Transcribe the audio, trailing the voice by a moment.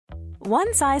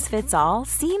One size fits all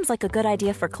seems like a good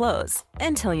idea for clothes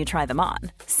until you try them on.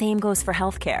 Same goes for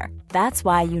healthcare. That's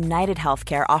why United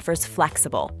Healthcare offers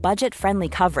flexible, budget-friendly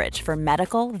coverage for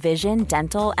medical, vision,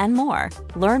 dental, and more.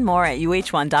 Learn more at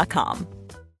uh1.com.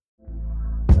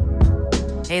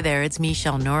 Hey there, it's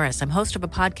Michelle Norris. I'm host of a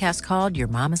podcast called Your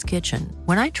Mama's Kitchen.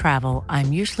 When I travel,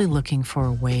 I'm usually looking for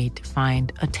a way to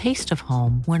find a taste of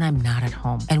home when I'm not at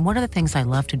home. And one of the things I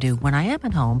love to do when I am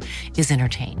at home is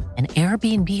entertain. And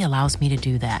Airbnb allows me to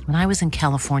do that. When I was in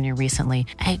California recently,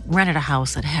 I rented a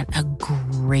house that had a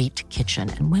great kitchen.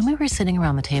 And when we were sitting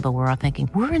around the table, we're all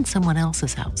thinking, we're in someone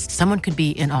else's house. Someone could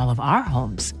be in all of our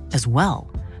homes as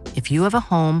well. If you have a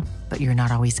home, but you're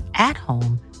not always at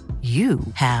home, you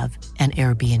have an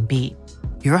Airbnb.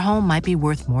 Your home might be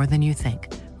worth more than you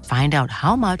think. Find out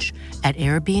how much at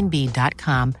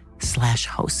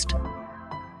airbnb.com/host.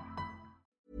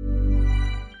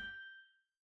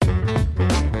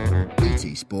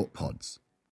 BT Sport Pods.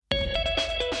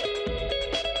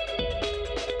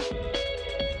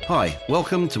 Hi,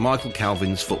 welcome to Michael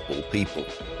Calvin's Football People.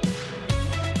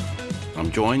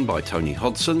 I'm joined by Tony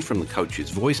Hodson from the Coach's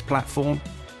Voice platform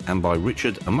and by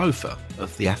Richard Amofa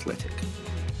of The Athletic.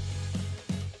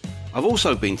 I've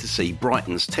also been to see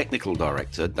Brighton's technical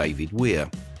director, David Weir.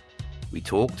 We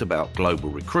talked about global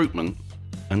recruitment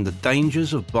and the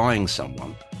dangers of buying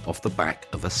someone off the back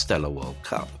of a stellar World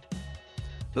Cup.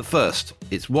 But first,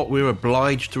 it's what we're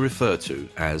obliged to refer to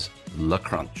as Le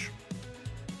Crunch.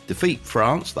 Defeat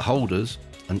France, the holders,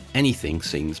 and anything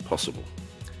seems possible.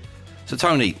 So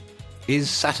Tony,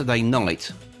 is Saturday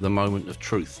night the moment of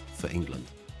truth for England?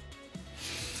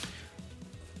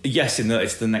 Yes,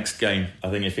 it's the next game. I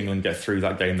think if England get through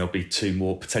that game, there'll be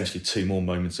potentially two more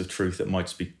moments of truth that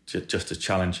might be just as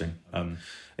challenging.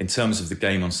 In terms of the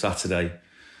game on Saturday,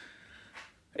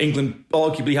 England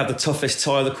arguably had the toughest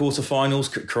tie of the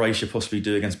quarterfinals. Croatia possibly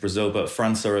do against Brazil, but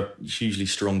France are a hugely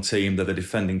strong team. They're the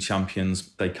defending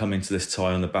champions. They come into this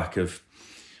tie on the back of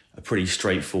a pretty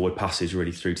straightforward passage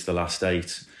really through to the last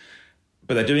eight.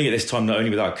 But they're doing it this time not only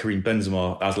without Karim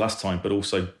Benzema as last time, but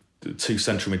also the two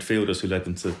central midfielders who led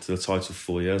them to the title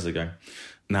 4 years ago.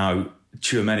 Now,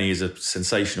 Tchouaméni is a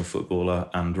sensational footballer,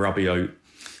 and Rabiot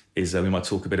is, we might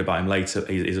talk a bit about him later,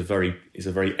 is a very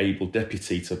able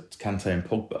deputy to Kante and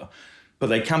Pogba. But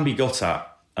they can be got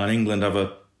at, and England have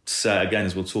a set, again,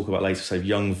 as we'll talk about later, say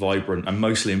young, vibrant, and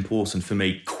mostly important for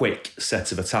me, quick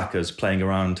set of attackers playing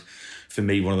around, for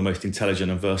me, one of the most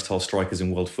intelligent and versatile strikers in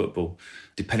world football.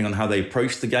 Depending on how they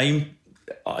approach the game,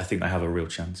 I think they have a real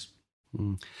chance.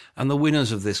 And the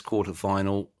winners of this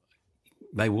quarter-final,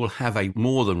 they will have a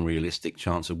more than realistic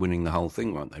chance of winning the whole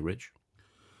thing, won't they, Rich?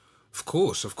 Of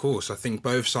course. I think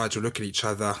both sides will look at each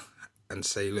other and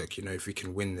say, look, if we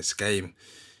can win this game,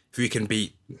 if we can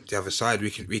beat the other side,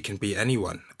 we can beat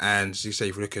anyone. And as you say,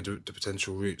 if we look at the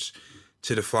potential routes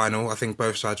to the final, I think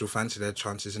both sides will fancy their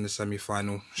chances in the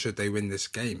semi-final should they win this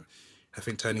game. I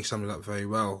think Tony summed it up very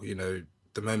well.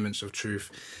 The moments of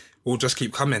truth will just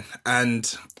keep coming.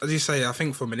 And as you say, I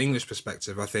think from an English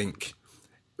perspective, I think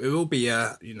it will be,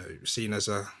 seen as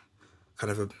a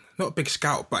kind of not a big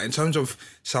scout, but in terms of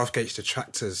Southgate's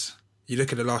detractors, you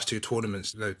look at the last two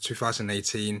tournaments,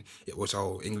 2018, it was,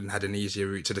 England had an easier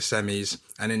route to the semis.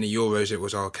 And in the Euros, it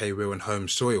was, okay, we're on home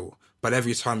soil. But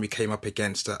every time we came up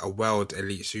against a world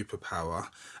elite superpower,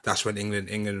 that's when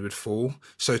England would fall.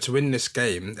 So to win this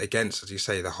game against, as you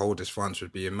say, the holders, France,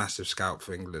 would be a massive scout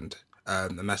for England. A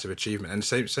massive achievement. And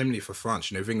similarly for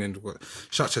France, if England got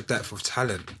such a depth of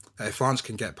talent, that if France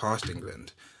can get past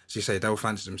England, as you say, they'll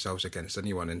fancy themselves against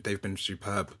anyone, and they've been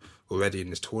superb already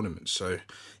in this tournament. So,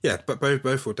 yeah, but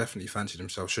both will definitely fancy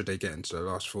themselves should they get into the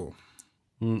last four.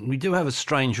 We do have a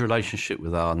strange relationship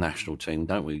with our national team,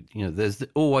 don't we? There's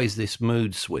always this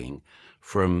mood swing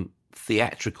from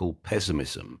theatrical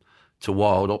pessimism to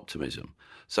wild optimism.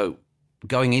 So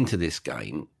going into this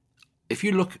game, if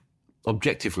you look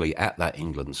objectively at that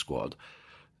England squad,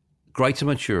 greater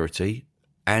maturity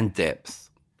and depth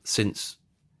since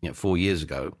 4 years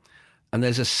ago, and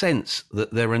there's a sense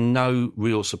that there are no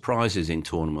real surprises in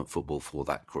tournament football for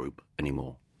that group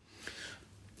anymore.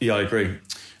 Yeah, I agree.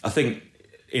 I think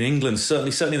in England,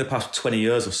 certainly in the past 20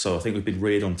 years or so, I think we've been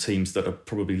reared on teams that are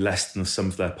probably less than the sum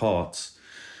of their parts.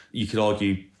 You could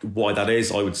argue why that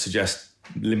is. I would suggest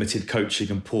limited coaching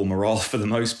and poor morale for the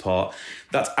most part.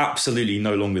 That's absolutely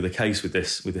no longer the case with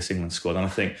this England squad. And I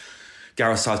think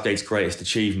Gareth Southgate's greatest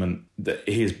achievement that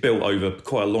he has built over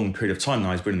quite a long period of time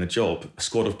now he's been in the job, a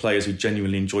squad of players who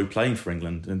genuinely enjoy playing for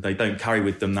England, and they don't carry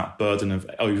with them that burden of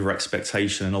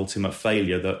over-expectation and ultimate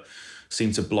failure that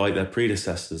seemed to blight their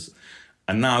predecessors.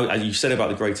 And now, as you said about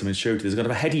the greater maturity, there's kind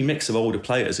of a heady mix of older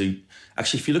players who,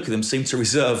 actually, if you look at them, seem to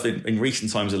reserve, in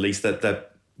recent times at least, that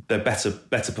they're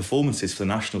better performances for the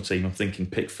national team. I'm thinking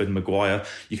Pickford, Maguire.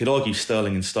 You could argue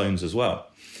Sterling and Stones as well.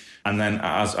 And then,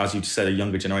 as you said, a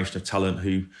younger generation of talent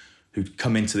who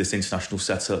come into this international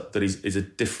setup that is a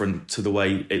different to the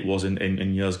way it was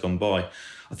in years gone by.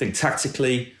 I think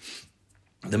tactically,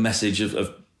 the message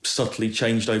of subtly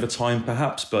changed over time,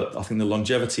 perhaps, but I think the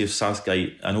longevity of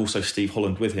Southgate and also Steve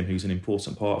Holland with him, who's an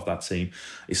important part of that team,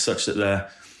 is such that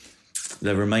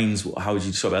there remains, how would you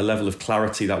describe it, a level of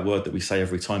clarity, that word that we say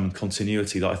every time, and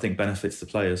continuity that I think benefits the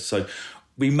players. So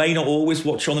we may not always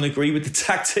watch on and agree with the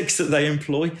tactics that they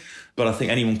employ, but I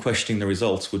think anyone questioning the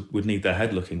results would need their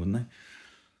head looking, wouldn't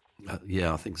they?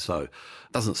 Yeah, I think so.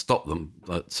 Doesn't stop them,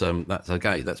 but that's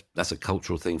okay. That's a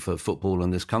cultural thing for football in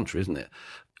this country, isn't it?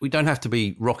 We don't have to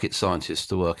be rocket scientists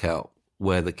to work out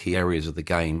where the key areas of the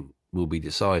game will be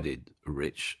decided,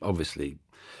 Rich. Obviously,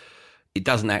 it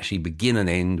doesn't actually begin and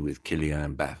end with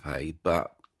Kylian Mbappe,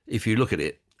 but if you look at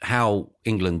it, how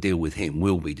England deal with him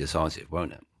will be decisive,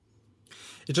 won't it?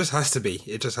 It just has to be.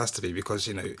 It just has to be because,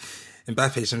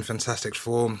 Mbappe's in fantastic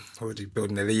form, already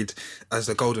building the lead as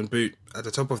the golden boot at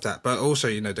the top of that. But also,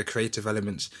 the creative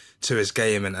elements to his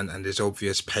game and his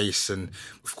obvious pace. And,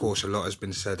 of course, a lot has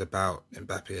been said about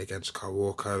Mbappe against Kyle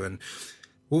Walker. And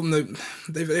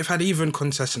they've had even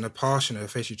contests in the past. They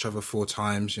faced each other 4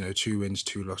 times, 2 wins,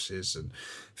 2 losses. And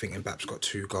I think Mbappe's got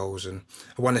 2 goals and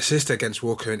 1 assist against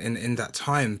Walker in that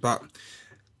time. But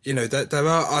there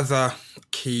are other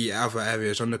key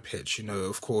areas on the pitch.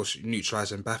 Of course,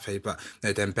 neutralise Mbappe, but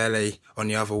Dembele on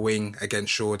the other wing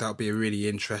against Shaw, that'll be a really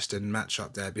interesting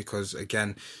matchup there because,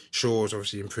 again, Shaw's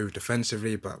obviously improved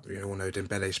defensively, but we all know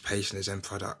Dembele's pace and his end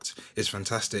product is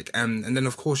fantastic. And then,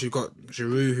 of course, you've got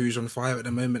Giroud, who's on fire at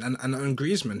the moment, and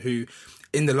Griezmann, who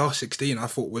in the last 16 I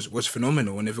thought was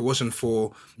phenomenal. And if it wasn't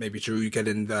for maybe Giroud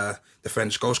getting the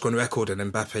French goal scoring record and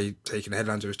Mbappe taking the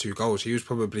headlines of his 2 goals, he was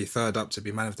probably third up to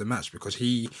be man of the match because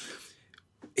he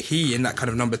in that kind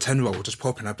of number 10 role just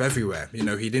popping up everywhere.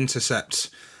 He'd intercept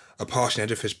a pass in the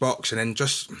edge of his box and then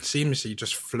just seamlessly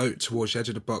just float towards the edge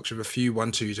of the box with a few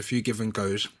 1-2s, a few give and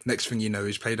goes. Next thing you know,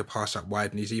 he's played a pass up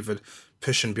wide and he's either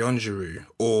pushing beyond Giroud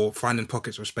or finding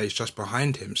pockets of space just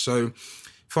behind him. So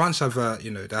France have,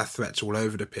 their threats all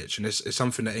over the pitch, and it's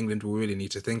something that England will really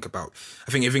need to think about.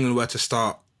 I think if England were to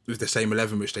start with the same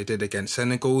 11 which they did against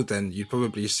Senegal, then you'd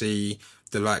probably see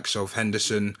the likes of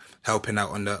Henderson helping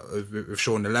out with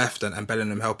Shaw on the left and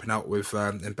Bellingham helping out with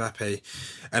Mbappe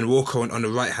and Walker on the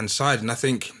right-hand side. And I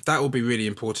think that will be really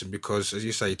important because, as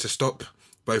you say, to stop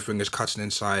both wingers cutting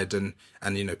inside and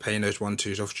paying those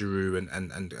 1-2s off Giroud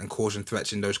and causing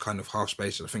threats in those kind of half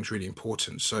spaces, I think is really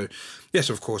important. So, yes,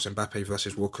 of course, Mbappe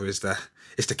versus Walker is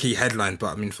the key headline.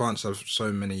 But, France have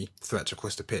so many threats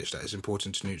across the pitch that it's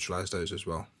important to neutralise those as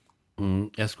well.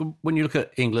 Yes, when you look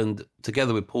at England,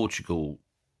 together with Portugal,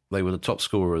 they were the top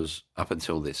scorers up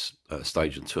until this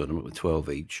stage of the tournament with 12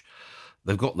 each.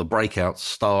 They've got the breakout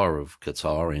star of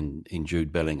Qatar in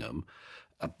Jude Bellingham.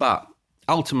 But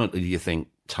ultimately, do you think,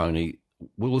 Tony,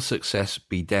 will success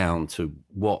be down to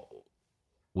what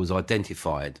was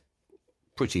identified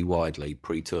pretty widely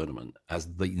pre-tournament as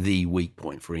the weak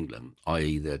point for England,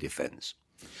 i.e. their defence?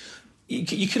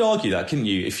 You could argue that, couldn't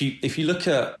you? If you look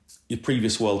at your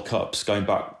previous World Cups, going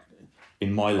back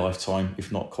in my lifetime, if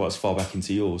not quite as far back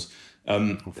into yours.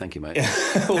 Well, thank you, mate.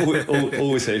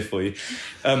 Always here for you.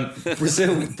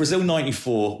 Brazil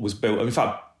 94 was built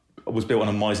on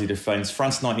a miserly defence.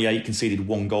 France 98 conceded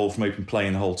 1 goal from open play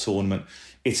in the whole tournament.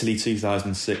 Italy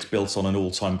 2006 built on an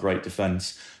all-time great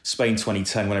defence. Spain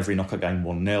 2010 won every knockout game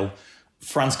 1-0.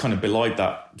 France kind of belied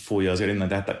that 4 years ago, didn't they?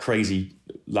 They had that crazy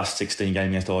last 16 game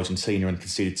against Argentina and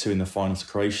conceded 2 in the final to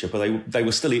Croatia. But they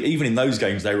were still, even in those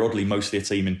games, they were oddly mostly a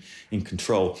team in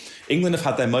control. England have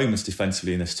had their moments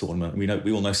defensively in this tournament.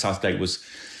 We all know Southgate was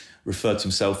referred to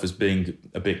himself as being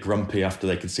a bit grumpy after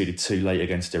they conceded 2 late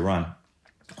against Iran.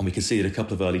 And we conceded a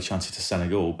couple of early chances to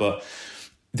Senegal. But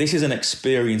this is an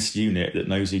experienced unit that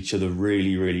knows each other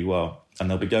really, really well. And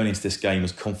they'll be going into this game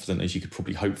as confident as you could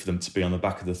probably hope for them to be on the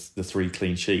back of the 3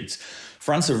 clean sheets.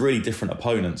 France are really different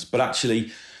opponents. But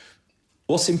actually,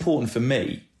 what's important for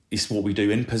me is what we do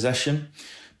in possession.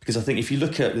 Because I think if you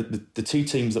look at the 2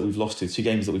 teams that we've lost to, 2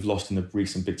 games that we've lost in the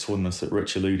recent big tournaments that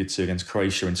Rich alluded to against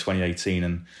Croatia in 2018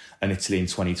 and Italy in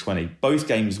 2020, both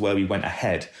games where we went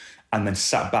ahead and then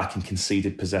sat back and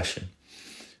conceded possession.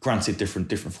 Granted, different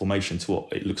formation to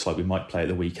what it looks like we might play at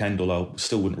the weekend, although I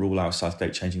still wouldn't rule out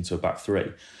Southgate changing to a back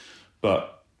 3.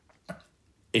 But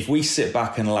if we sit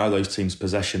back and allow those teams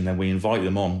possession, then we invite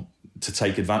them on to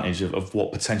take advantage of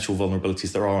what potential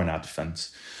vulnerabilities there are in our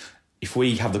defence. if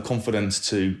we have the confidence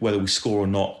to, whether we score or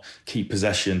not, keep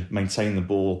possession, maintain the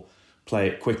ball, play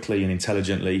it quickly and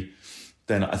intelligently,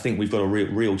 then I think we've got a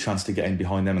real chance to get in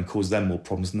behind them and cause them more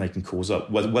problems than they can cause up,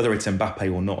 whether it's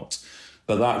Mbappe or not.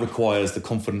 But that requires the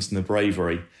confidence and the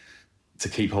bravery to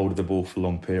keep hold of the ball for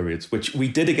long periods, which we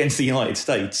did against the United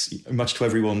States, much to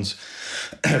everyone's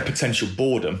potential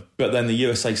boredom. But then the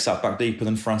USA sat back deeper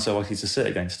than France are likely to sit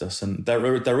against us. And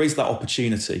there is that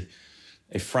opportunity.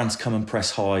 If France come and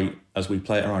press high as we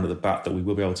play it around at the back, that we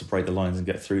will be able to break the lines and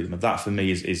get through them. And that, for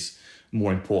me, is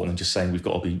more important than just saying we've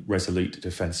got to be resolute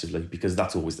defensively, because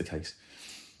that's always the case.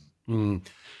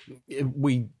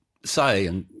 We say,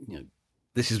 and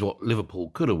this is what Liverpool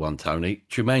could have won, Tony.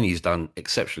 Tchouaméni's done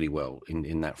exceptionally well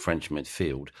in that French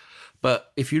midfield.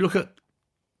 But if you look at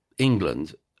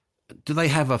England, do they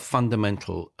have a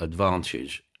fundamental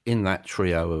advantage in that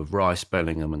trio of Rice,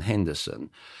 Bellingham and Henderson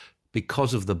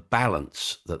because of the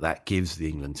balance that gives the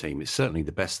England team? It's certainly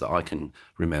the best that I can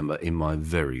remember in my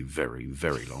very, very,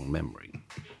 very long memory.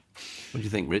 What do you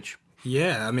think, Rich?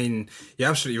 Yeah, I mean, you're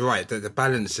absolutely right. The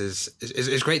balance is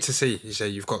great to see. You say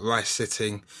you've got Rice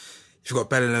sitting, you've got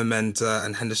Bellingham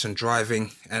and Henderson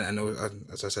driving, and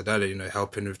as I said earlier,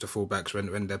 helping with the fullbacks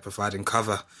when they're providing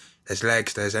cover. There's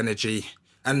legs, there's energy,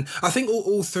 and I think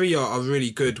all three are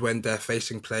really good when they're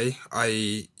facing play.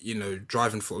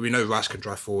 Driving forward. We know Rice can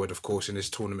drive forward, of course. In this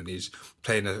tournament, he's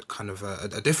playing a kind of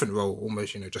a different role,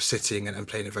 almost just sitting and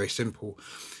playing it very simple,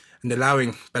 and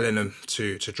allowing Bellingham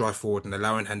to drive forward and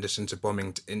allowing Henderson to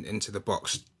bomb into the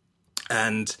box.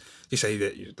 And you say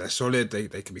that they're solid,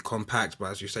 they can be compact, but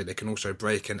as you say, they can also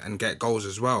break and get goals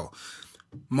as well.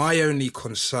 My only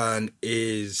concern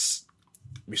is,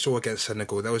 we saw against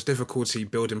Senegal, there was difficulty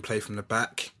building play from the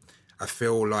back. I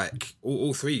feel like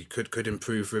all three could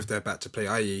improve with their back to play,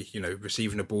 i.e.,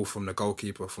 receiving the ball from the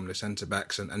goalkeeper, from the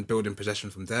centre-backs and building possession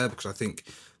from there, because I think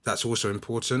that's also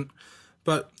important.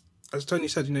 But as Tony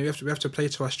said, we have to play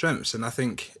to our strengths. And I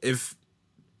think if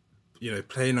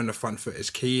playing on the front foot is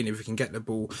key, and if we can get the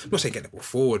ball, I'm not saying get the ball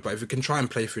forward, but if we can try and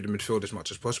play through the midfield as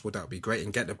much as possible, that would be great,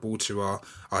 and get the ball to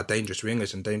our dangerous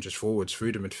wingers and dangerous forwards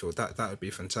through the midfield, that would be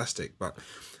fantastic. But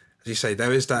as you say,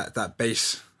 there is that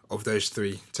base of those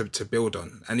three to build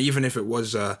on. And even if it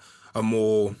was a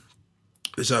more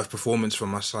reserved performance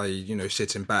from us, i.e.,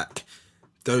 sitting back,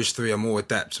 those three are more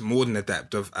than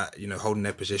adept of holding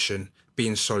their position,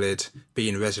 being solid,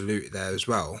 being resolute there as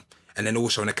well. And then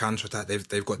also in a counter-attack,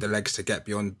 they've got the legs to get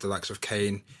beyond the likes of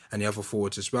Kane and the other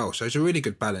forwards as well. So it's a really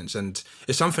good balance. And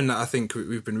it's something that I think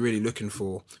we've been really looking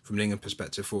for from an England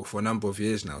perspective for a number of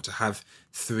years now, to have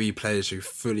three players who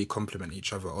fully complement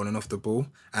each other on and off the ball.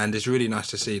 And it's really nice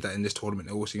to see that in this tournament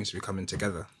it all seems to be coming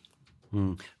together.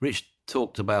 Rich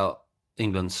talked about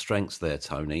England's strengths there,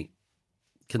 Tony.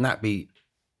 Can that be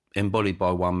embodied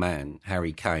by one man,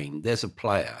 Harry Kane? There's a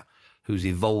player who's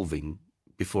evolving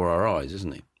before our eyes,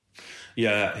 isn't he?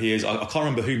 Yeah, he is. I can't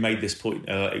remember who made this point.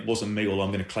 It wasn't me, although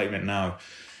I'm going to claim it now.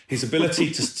 His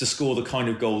ability to score the kind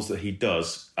of goals that he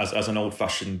does as an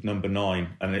old-fashioned number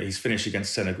 9, and he's finished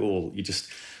against Senegal,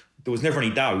 there was never any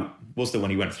doubt, was there,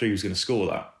 when he went through, he was going to score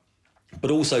that.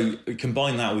 But also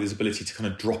combine that with his ability to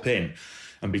kind of drop in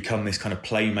and become this kind of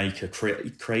playmaker,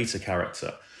 creator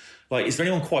character. Like, is there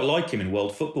anyone quite like him in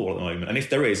world football at the moment? And if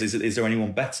there is there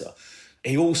anyone better?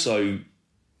 He also...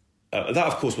 that,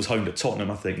 of course, was honed at Tottenham,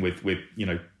 I think, with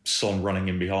Son running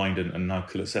in behind and now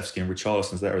Kulusevski and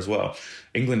Richarlison's there as well.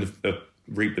 England have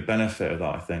reaped the benefit of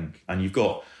that, I think. And you've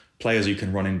got players who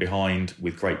can run in behind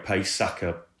with great pace,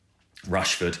 Saka,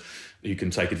 Rashford, who can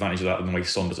take advantage of that in the way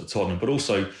Son does at Tottenham, but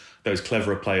also those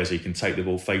cleverer players who can take the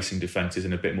ball facing defences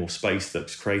in a bit more space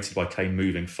that's created by Kane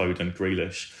moving, Foden,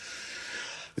 Grealish.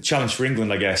 The challenge for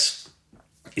England, I guess,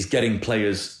 is getting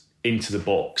players into the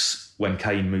box when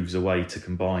Kane moves away to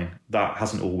combine. That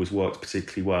hasn't always worked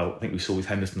particularly well. I think we saw with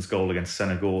Henderson's goal against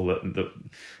Senegal that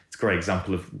it's a great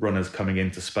example of runners coming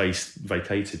into space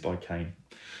vacated by Kane.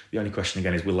 The only question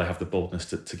again is, will they have the boldness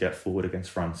to get forward against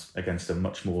France, against a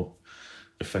much more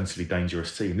defensively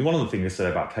dangerous team? And one of the things they say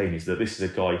about Kane is that this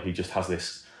is a guy who just has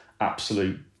this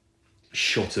absolute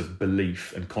shot of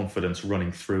belief and confidence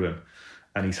running through him.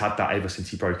 And he's had that ever since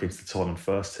he broke into the Tottenham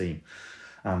first team.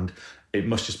 And it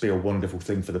must just be a wonderful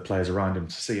thing for the players around him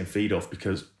to see him feed off,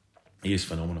 because he is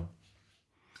phenomenal.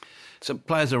 So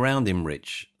players around him,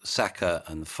 Rich, Saka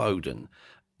and Foden.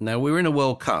 Now, we're in a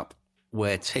World Cup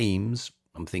where teams,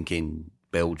 I'm thinking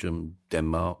Belgium,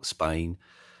 Denmark, Spain,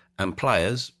 and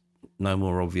players, no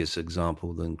more obvious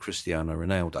example than Cristiano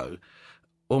Ronaldo,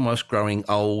 almost growing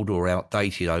old or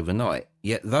outdated overnight.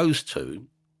 Yet those two,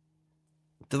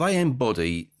 do they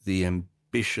embody the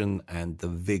ambition and the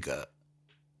vigour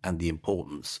and the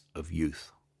importance of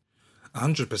youth?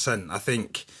 100%. I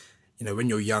think, when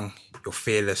you're young, you're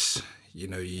fearless.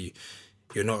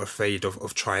 You're not afraid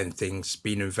of trying things,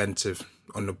 being inventive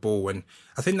on the ball. And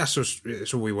I think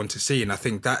it's all we want to see. And I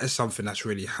think that is something that's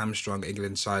really hamstrung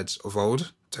England sides of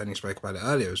old. Tony spoke about it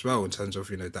earlier as well, in terms of,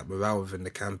 that morale within the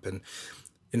camp. And,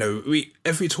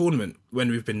 every tournament when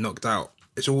we've been knocked out,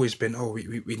 it's always been,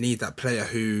 we need that player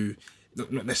who,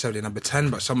 not necessarily number 10,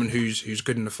 but someone who's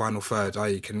good in the final third,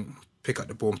 i.e. can pick up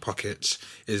the ball in pockets,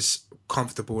 is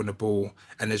comfortable in the ball,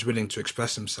 and is willing to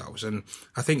express themselves. And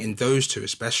I think in those two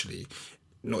especially,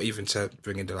 not even to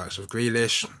bring in the likes of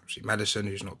Grealish, Maddison,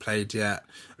 who's not played yet,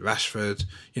 Rashford,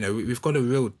 we've got a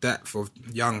real depth of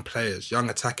young players, young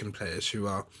attacking players who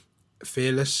are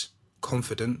fearless,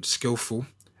 confident, skillful,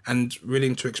 and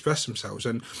willing to express themselves.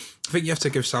 And I think you have to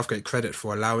give Southgate credit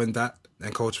for allowing that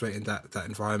and cultivating that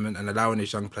environment and allowing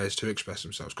these young players to express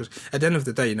themselves. Because at the end of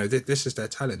the day, this is their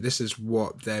talent. This is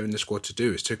what they're in the squad to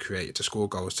do, is to create, to score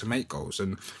goals, to make goals.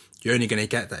 And you're only going to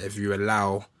get that if you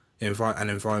allow an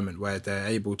environment where they're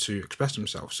able to express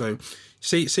themselves. So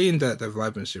seeing the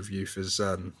vibrancy of youth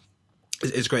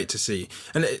is great to see.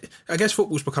 And I guess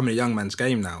football's becoming a young man's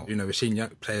game now. We're seeing young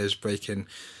players breaking,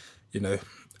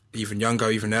 even younger,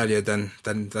 even earlier than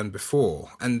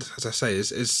before. And as I say,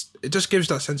 it just gives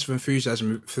that sense of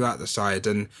enthusiasm throughout the side.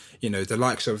 And the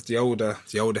likes of the older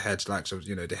heads, likes of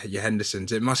your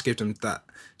Hendersons, it must give them that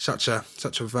such a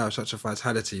verve, such a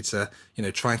vitality to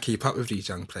try and keep up with these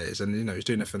young players. And he's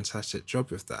doing a fantastic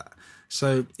job with that.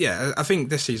 So yeah, I think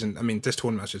this season, this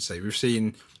tournament, I should say,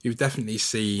 we've definitely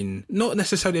seen not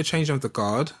necessarily a change of the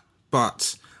guard,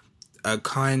 but a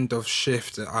kind of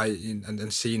shift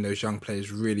and seeing those young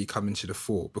players really come into the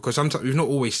fore, because sometimes we've not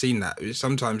always seen that.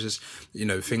 Sometimes it's,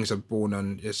 things are born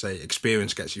on,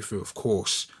 experience gets you through, of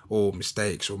course, or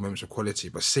mistakes or moments of quality,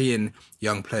 but seeing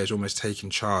young players almost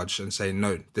taking charge and saying,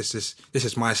 no, this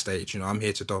is my stage, I'm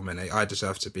here to dominate, I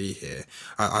deserve to be here,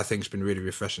 I think it's been really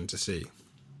refreshing to see.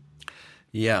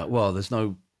 Yeah, well, there's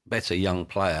no better young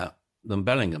player than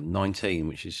Bellingham, 19,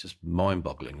 which is just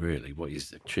mind-boggling, really, what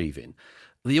he's achieving.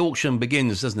 The auction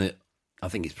begins, doesn't it? I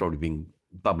think it's probably been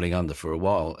bubbling under for a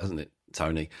while, hasn't it,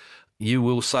 Tony? You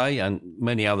will say, and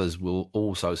many others will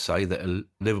also say, that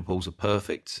Liverpool's a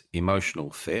perfect emotional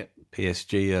fit.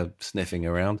 PSG are sniffing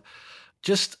around.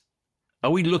 Are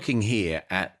we looking here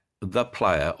at the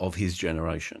player of his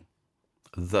generation?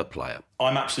 The player.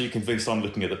 I'm absolutely convinced I'm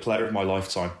looking at the player of my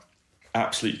lifetime.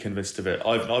 Absolutely convinced of it.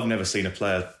 I've never seen a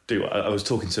player do it. I was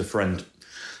talking to a friend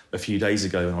a few days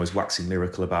ago and I was waxing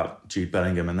lyrical about Jude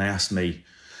Bellingham, and they asked me,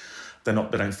 they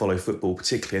don't follow football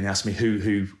particularly, and they asked me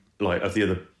who like of the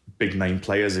other big name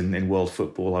players in world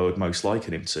football I would most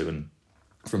liken him to, and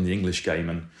from the English game.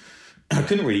 And I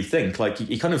couldn't really think. Like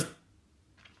he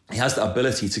has that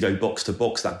ability to go box to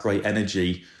box, that great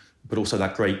energy, but also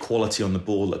that great quality on the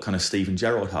ball that kind of Steven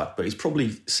Gerrard had. But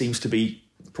he's seems to be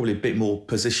a bit more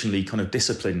positionally kind of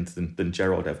disciplined than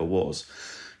Gerrard ever was.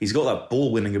 He's got that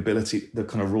ball-winning ability that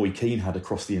kind of Roy Keane had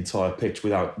across the entire pitch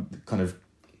without kind of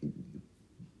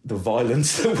the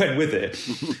violence that went with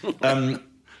it.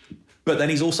 But then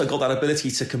he's also got that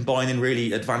ability to combine in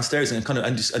really advanced areas and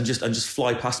just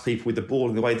fly past people with the ball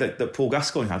in the way that Paul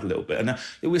Gascoigne had a little bit. And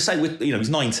we say he's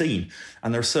 19,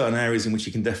 and there are certain areas in which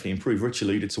he can definitely improve. Rich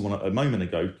alluded to one a moment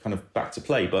ago, kind of back to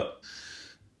play, but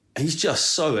he's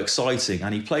just so exciting,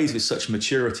 and he plays with such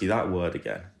maturity. That word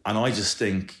again, and I just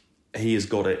think he has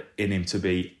got it in him to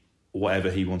be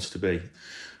whatever he wants to be.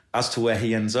 As to where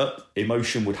he ends up,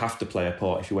 emotion would have to play a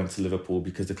part if he went to Liverpool,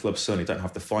 because the club certainly don't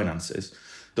have the finances.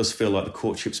 It does feel like the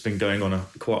courtship's been going on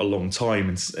quite a long time,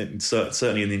 and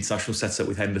certainly in the international setup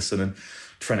with Henderson and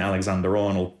Trent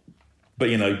Alexander-Arnold. But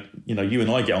you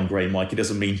and I get on great, Mike. It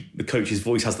doesn't mean the coach's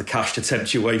voice has the cash to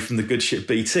tempt you away from the good ship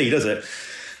BT, does it?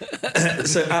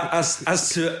 So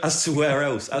as to where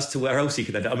else he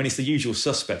could end up, it's the usual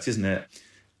suspect, isn't it?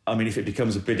 If it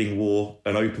becomes a bidding war,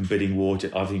 an open bidding war,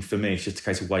 I think for me it's just a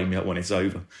case of weighing me up when it's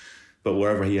over. But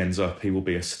wherever he ends up, he will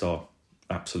be a star,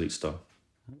 absolute star.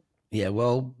 Yeah,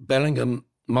 well, Bellingham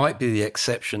might be the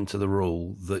exception to the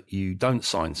rule that you don't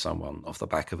sign someone off the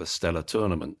back of a stellar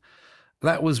tournament.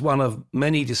 That was one of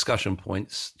many discussion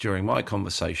points during my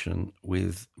conversation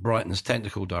with Brighton's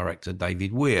technical director,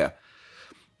 David Weir.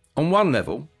 On one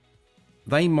level,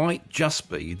 they might just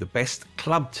be the best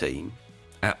club team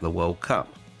at the World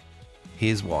Cup.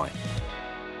 Here's why.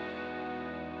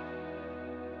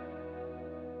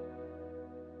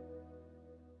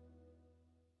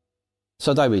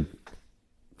 So, David,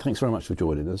 thanks very much for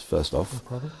joining us, first off. No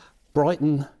problem.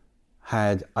 Brighton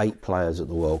had 8 players at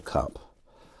the World Cup.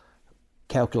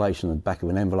 Calculation at the back of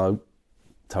an envelope,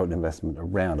 total investment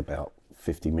around about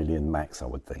 50 million max, I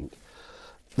would think.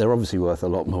 They're obviously worth a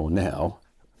lot more now.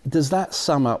 Does that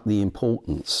sum up the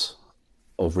importance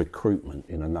of recruitment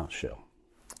in a nutshell?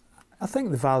 I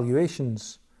think the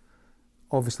valuations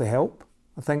obviously help.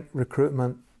 I think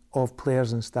recruitment of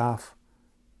players and staff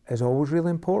is always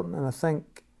really important, and I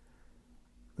think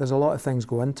there's a lot of things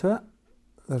go into it.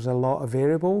 There's a lot of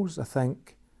variables. I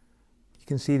think you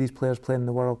can see these players playing in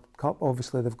the World Cup.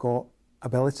 Obviously they've got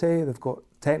ability, they've got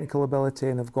technical ability,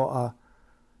 and they've got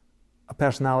a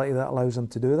personality that allows them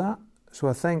to do that. So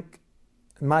I think,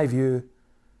 in my view,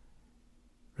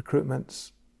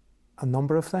 recruitment's a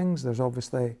number of things. There's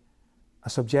obviously a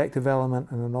subjective element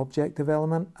and an objective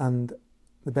element, and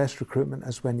the best recruitment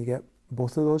is when you get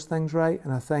both of those things right.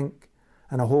 And I think,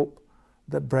 and I hope,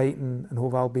 that Brighton and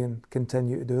Hove Albion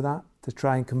continue to do that, to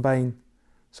try and combine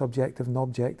subjective and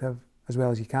objective as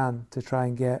well as you can, to try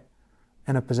and get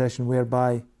in a position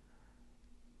whereby,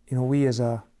 you know, we as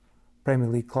a Premier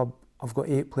League club have got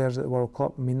 8 players at the World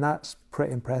Cup. I mean, that's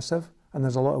pretty impressive, and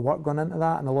there's a lot of work gone into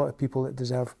that, and a lot of people that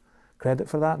deserve credit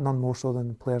for that, none more so than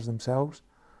the players themselves.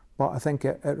 But I think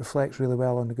it reflects really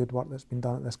well on the good work that's been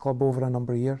done at this club over a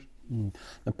number of years.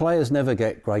 The players never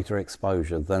get greater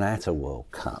exposure than at a World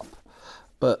Cup.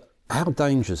 But how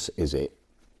dangerous is it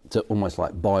to almost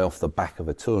like buy off the back of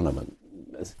a tournament,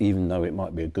 even though it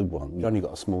might be a good one? You've only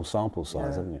got a small sample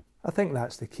size, haven't you? I think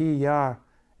that's the key,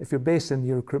 If you're basing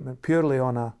your recruitment purely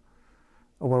on a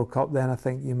World Cup, then I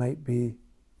think you might be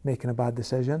making a bad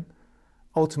decision.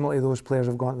 Ultimately, those players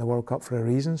have gone to the World Cup for a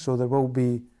reason, so there will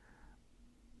be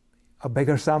a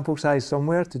bigger sample size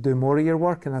somewhere to do more of your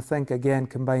work. And I think, again,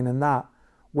 combining that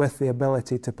with the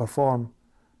ability to perform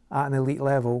at an elite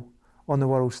level on the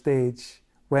world stage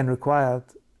when required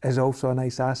is also a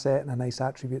nice asset and a nice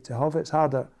attribute to have. It's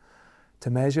harder to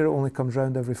measure. It only comes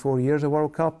round every 4 years, a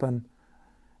World Cup, and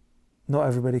not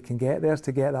everybody can get there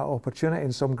to get that opportunity,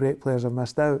 and some great players have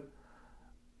missed out.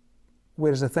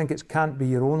 Whereas I think it can't be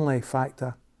your only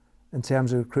factor in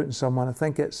terms of recruiting someone. I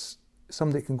think it's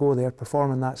somebody can go there,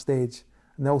 perform on that stage,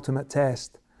 and the ultimate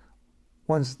test,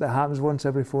 once that happens once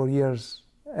every 4 years,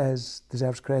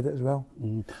 deserves credit as well.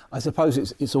 I suppose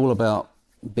it's all about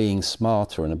being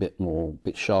smarter and a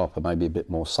bit sharper, maybe a bit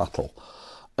more subtle.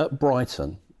 At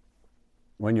Brighton,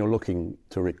 when you're looking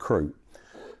to recruit,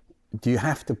 do you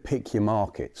have to pick your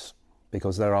markets?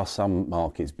 Because there are some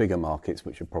markets, bigger markets,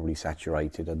 which are probably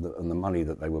saturated, and the money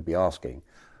that they would be asking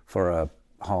for a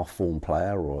half-form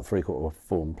player or a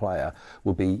three-quarter-form player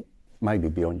will be maybe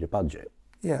beyond your budget.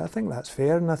 Yeah, I think that's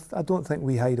fair, and I don't think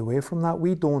we hide away from that.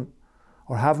 We don't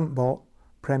or haven't bought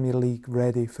Premier League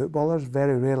ready footballers.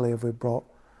 Very rarely have we brought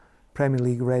Premier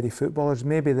League ready footballers.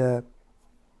 Maybe the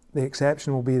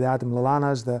exception will be the Adam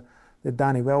Lallanas, the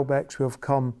Danny Welbecks, who have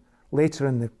come later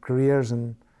in their careers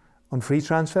and on free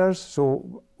transfers.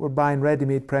 So we're buying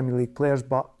ready-made Premier League players,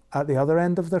 but at the other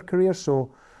end of their career.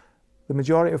 So the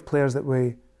majority of players that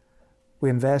we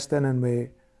invest in and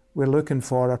we're looking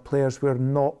for are players who are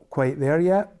not quite there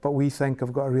yet, but we think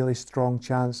have got a really strong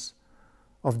chance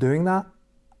of doing that.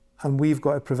 And we've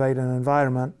got to provide an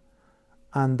environment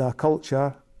and a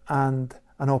culture and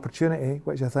an opportunity,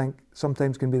 which I think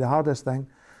sometimes can be the hardest thing.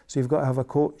 So you've got to have a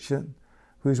coach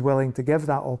who's willing to give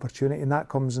that opportunity, and that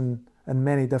comes in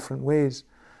many different ways.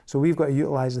 So we've got to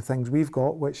utilise the things we've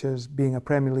got, which is being a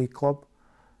Premier League club,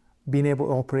 being able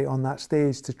to operate on that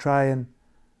stage to try and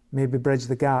maybe bridge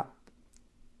the gap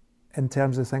in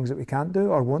terms of things that we can't do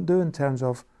or won't do, in terms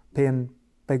of paying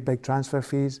big transfer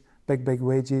fees, big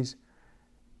wages.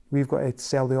 We've got to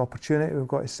sell the opportunity, we've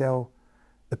got to sell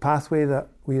the pathway that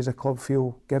we as a club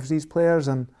feel gives these players,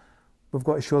 and we've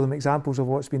got to show them examples of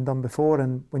what's been done before.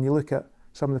 And when you look at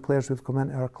some of the players who've come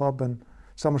into our club, and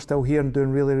some are still here and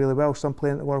doing really, really well, some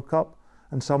playing at the World Cup,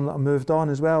 and some that have moved on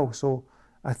as well. So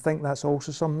I think that's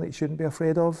also something that you shouldn't be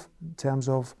afraid of, in terms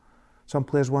of some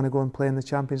players want to go and play in the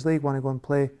Champions League, want to go and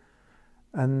play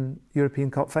in European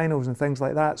Cup finals and things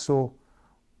like that. So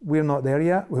we're not there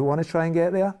yet. We want to try and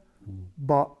get there,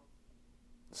 but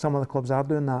some of the clubs are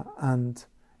doing that, and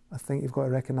I think you've got to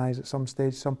recognise at some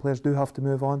stage some players do have to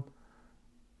move on,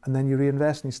 and then you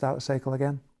reinvest and you start the cycle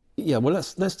again. Yeah, well,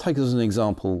 let's take as an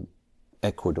example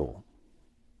Ecuador.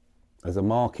 As a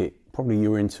market, probably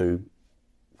you're into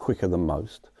quicker than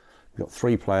most. You've got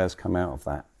 3 players come out of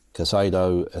that,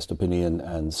 Caicedo, Estepinian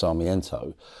and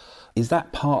Sarmiento. Is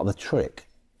that part of the trick?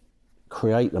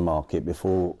 Create the market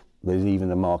before there's even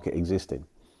a market existing?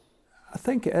 I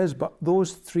think it is, but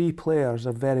those 3 players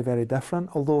are very, very different.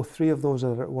 Although 3 of those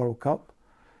are at World Cup,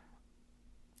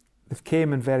 they've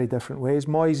came in very different ways.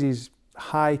 Moises,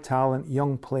 high talent,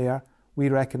 young player, we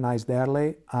recognised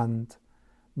early and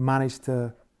managed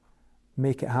to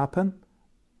make it happen,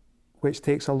 which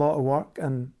takes a lot of work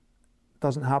and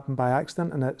doesn't happen by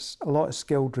accident, and it's a lot of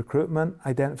skilled recruitment,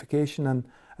 identification,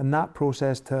 and that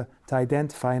process to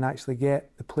identify and actually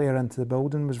get the player into the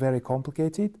building was very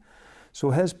complicated. So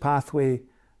his pathway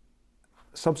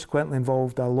subsequently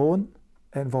involved a loan,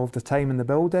 it involved a time in the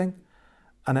building,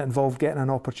 and it involved getting an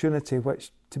opportunity,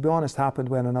 which, to be honest, happened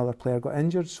when another player got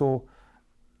injured. So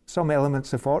some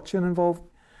elements of fortune involved.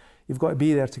 You've got to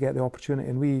be there to get the opportunity,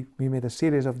 and we made a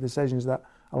series of decisions that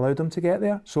allowed him to get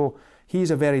there. So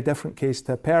he's a very different case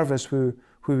to Pervis, who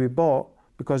we bought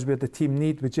because we had the team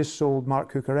need. We just sold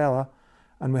Mark Cucurella,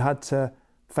 and we had to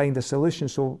find a solution.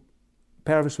 So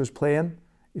Pervis was playing.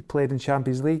 He played in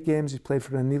Champions League games. He played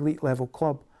for an elite level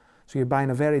club. So you're buying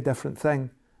a very different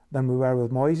thing than we were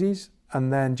with Moises.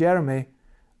 And then Jeremy,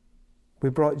 we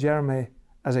brought Jeremy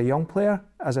as a young player,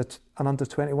 as an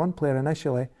under-21 player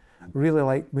initially. Really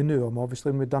liked, we knew him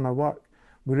obviously, and we'd done our work.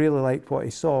 We really liked what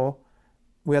he saw.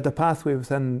 We had a pathway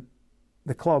within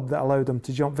the club that allowed him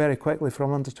to jump very quickly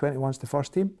from under-21s to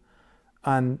first team.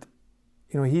 And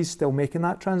he's still making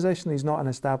that transition. He's not an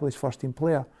established first team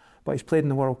player, but he's played in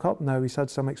the World Cup now. He's had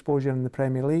some exposure in the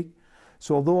Premier League.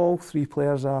 So although all three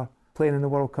players are playing in the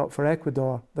World Cup for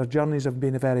Ecuador, their journeys have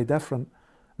been very different.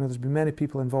 There's been many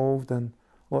people involved and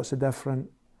lots of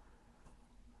different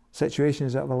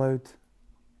situations that have allowed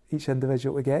each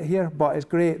individual to get here. But it's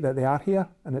great that they are here,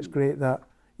 and it's great that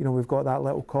we've got that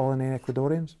little colony of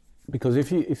Ecuadorians. Because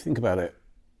if you think about it,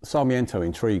 Sarmiento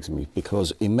intrigues me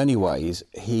because in many ways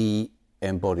he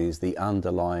embodies the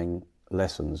underlying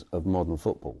lessons of modern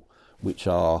football, which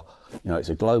are, it's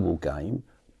a global game.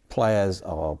 Players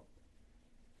are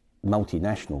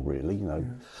multinational, really.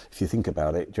 If you think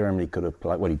about it, Jeremy could have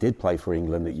played, he did play for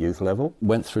England at youth level,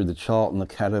 went through the Charlton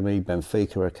Academy,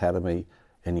 Benfica Academy,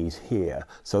 and he's here.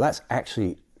 So that's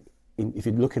actually, if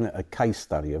you're looking at a case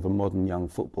study of a modern young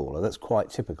footballer, that's quite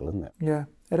typical, isn't it? Yeah,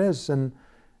 it is. And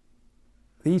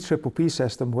the EPPP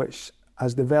system, which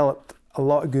has developed a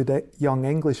lot of good young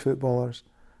English footballers,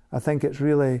 I think it's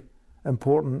really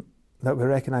important that we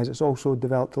recognise it's also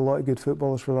developed a lot of good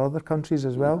footballers for other countries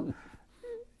as well.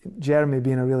 Jeremy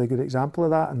being a really good example of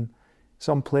that, and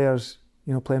some players,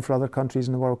 playing for other countries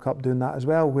in the World Cup doing that as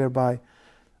well, whereby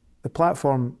the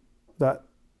platform that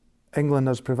England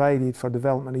has provided for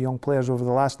development of young players over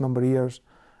the last number of years,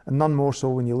 and none more so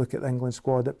when you look at the England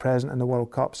squad at present in the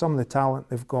World Cup. Some of the talent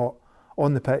they've got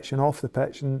on the pitch and off the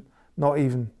pitch, and not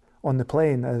even on the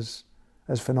plane, is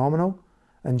phenomenal.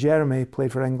 And Jeremy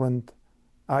played for England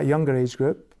at a younger age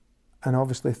group, and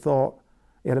obviously thought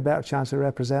he had a better chance of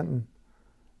representing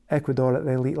Ecuador at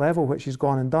the elite level, which he's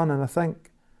gone and done. And I think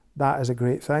that is a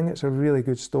great thing. It's a really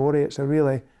good story. It's a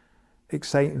really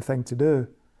exciting thing to do.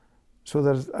 So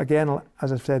there's, again,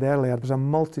 as I said earlier, there's a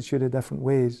multitude of different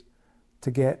ways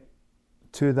to get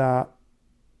to that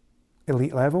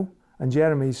elite level. And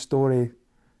Jeremy's story,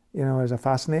 is a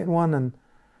fascinating one.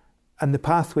 And the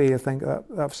pathway, I think, that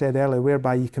I've said earlier,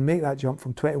 whereby you can make that jump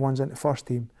from 21s into first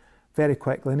team very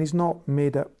quickly. And he's not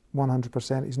made it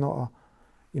 100%. He's not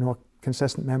a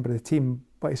consistent member of the team,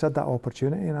 but he's had that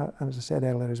opportunity. And as I said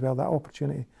earlier as well, that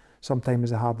opportunity sometimes is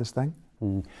the hardest thing.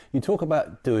 You talk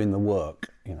about doing the work,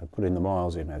 putting the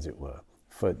miles in, as it were,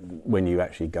 for when you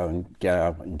actually go and get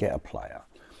out and get a player.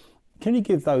 Can you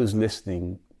give those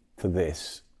listening to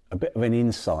this a bit of an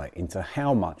insight into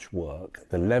how much work,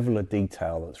 the level of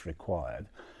detail that's required,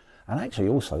 and actually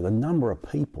also the number of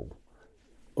people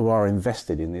who are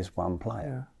invested in this one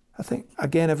player? Yeah. I think,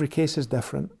 again, every case is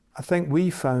different. I think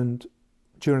we found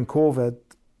during COVID,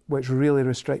 which really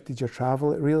restricted your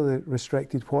travel, it really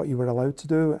restricted what you were allowed to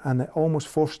do, and it almost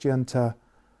forced you into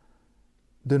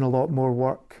doing a lot more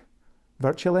work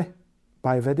virtually,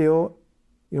 by video.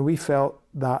 We felt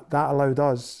that allowed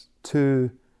us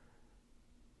to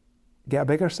get a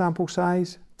bigger sample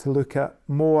size, to look at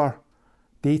more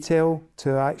detail,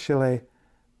 to actually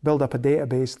build up a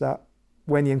database that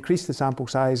when you increase the sample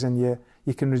size and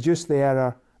you can reduce the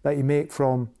error that you make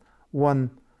from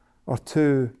one or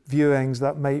two viewings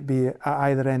that might be at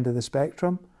either end of the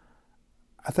spectrum.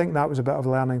 I think that was a bit of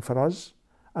learning for us.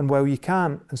 And while you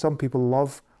can't, and some people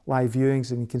love live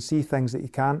viewings and you can see things that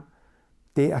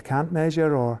data can't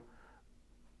measure or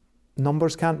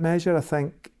numbers can't measure, I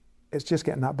think it's just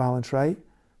getting that balance right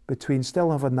between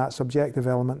still having that subjective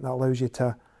element that allows you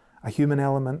to a human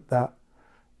element that,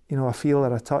 a feel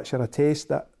or a touch or a taste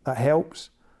that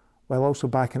helps, while also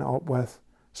backing it up with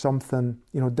something,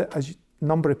 as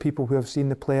number of people who have seen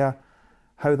the player,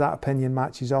 how that opinion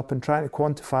matches up, and trying to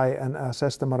quantify it in a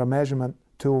system or a measurement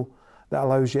tool that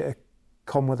allows you to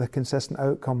come with a consistent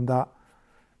outcome that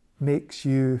makes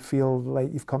you feel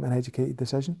like you've come to an educated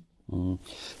decision.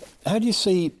 How do you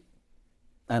see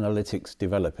analytics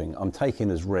developing? I'm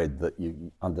taking as read that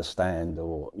you understand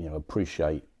or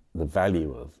appreciate the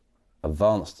value of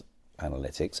advanced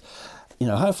analytics.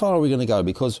 How far are we going to go?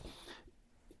 Because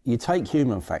you take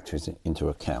human factors into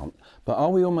account, but are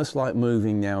we almost like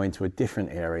moving now into a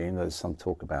different area? There's some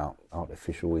talk about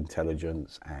artificial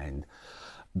intelligence and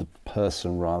the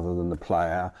person rather than the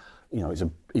player. It's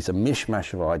a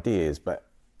mishmash of ideas, but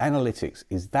analytics,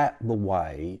 is that the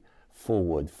way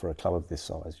forward for a club of this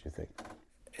size, do you think?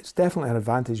 It's definitely an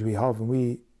advantage we have, and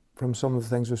we, from some of the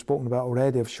things we've spoken about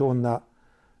already, have shown that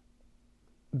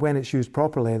when it's used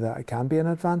properly, that it can be an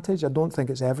advantage. I don't think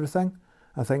it's everything.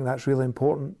 I think that's really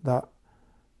important that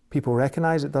people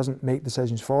recognise it doesn't make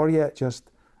decisions for you, it just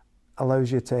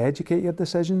allows you to educate your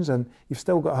decisions, and you've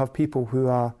still got to have people who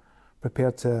are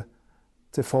prepared to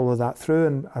follow that through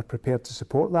and are prepared to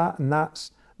support that, and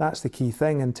that's the key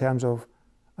thing in terms of,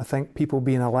 I think, people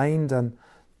being aligned. And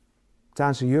to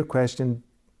answer your question,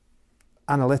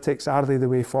 analytics, are they the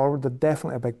way forward? They're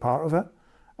definitely a big part of it,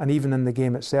 and even in the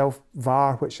game itself,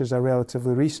 VAR, which is a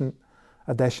relatively recent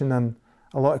addition and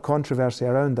a lot of controversy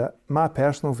around it, my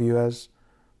personal view is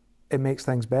it makes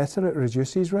things better, it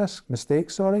reduces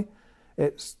mistakes.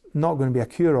 It's not going to be a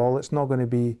cure-all, it's not going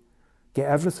to get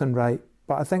everything right,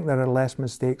 but I think there are less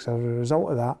mistakes as a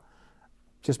result of that.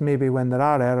 Just maybe when there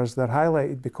are errors, they're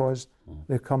highlighted because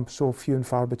they come so few and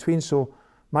far between. So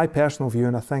my personal view,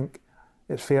 and I think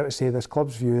it's fair to say this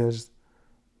club's view, is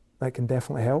that can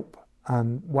definitely help,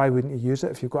 and why wouldn't you use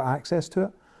it if you've got access to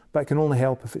it? But it can only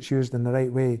help if it's used in the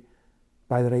right way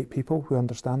by the right people who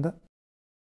understand it.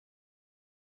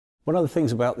 One of the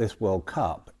things about this World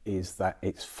Cup is that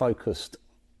it's focused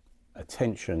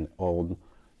attention on,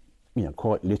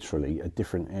 quite literally a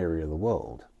different area of the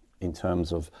world in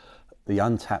terms of the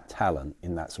untapped talent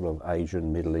in that sort of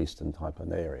Asian, Middle Eastern type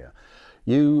of area.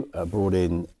 You brought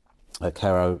in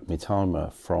Karo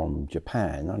Mitama from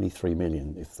Japan, only 3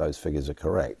 million if those figures are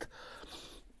correct.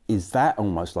 Is that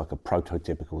almost like a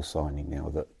prototypical signing now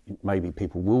that maybe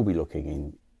people will be looking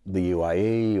in the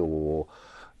UAE or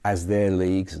as their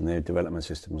leagues and their development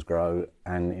systems grow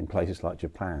and in places like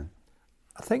Japan?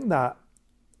 I think that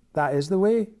is the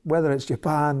way, whether it's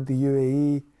Japan, the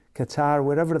UAE, Qatar,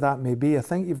 wherever that may be. I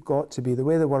think you've got to be, the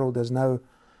way the world is now,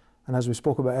 and as we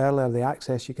spoke about earlier, the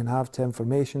access you can have to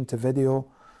information, to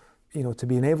video, to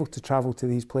being able to travel to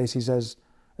these places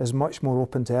is much more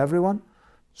open to everyone.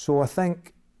 So I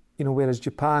think, whereas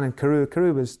Japan and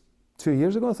Karou was 2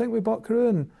 years ago, I think we bought Karou,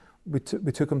 and we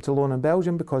took him to loan in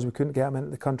Belgium because we couldn't get him into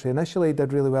the country initially. He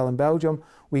did really well in Belgium.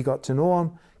 We got to know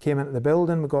him, came into the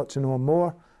building, we got to know him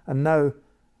more, and now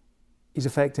he's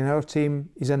affecting our team.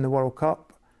 He's in the World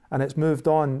Cup, and it's moved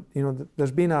on.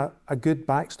 There's been a good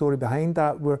backstory behind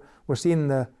that. We're seeing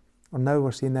the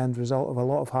end result of a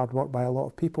lot of hard work by a lot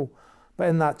of people. But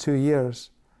in that 2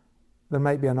 years, there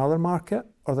might be another market,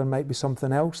 or there might be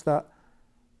something else that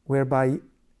whereby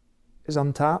is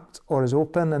untapped or is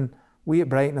open, and we at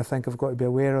Brighton, I think, have got to be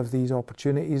aware of these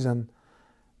opportunities and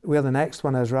where the next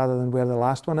one is rather than where the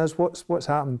last one is. What's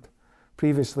happened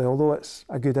previously, although it's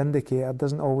a good indicator,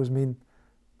 doesn't always mean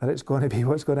that it's going to be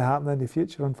what's going to happen in the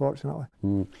future, unfortunately.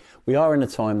 We are in a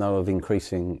time, though, of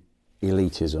increasing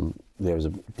elitism. There's a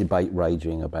debate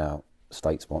raging about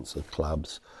state-sponsored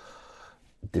clubs,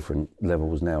 different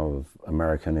levels now of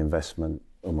American investment,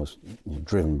 almost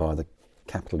driven by the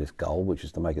capitalist goal, which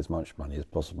is to make as much money as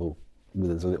possible with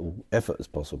as little effort as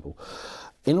possible.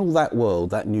 In all that world,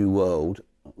 that new world,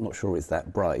 I'm not sure it's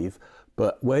that brave,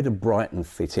 but where do Brighton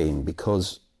fit in?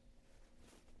 Because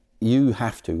you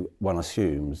have to, one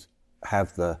assumes,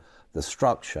 have the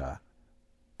structure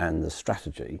and the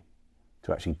strategy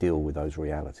to actually deal with those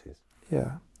realities.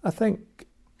 Yeah, I think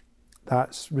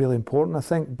that's really important. I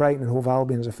think Brighton and Hove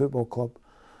Albion as a football club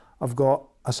have got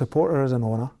a supporter as an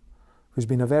owner who's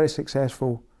been a very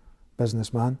successful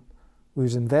businessman,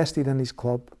 who's invested in his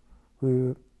club,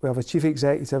 we have a chief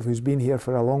executive who's been here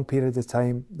for a long period of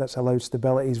time that's allowed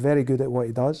stability. He's very good at what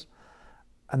he does.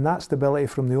 And that stability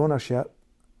from the ownership,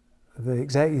 the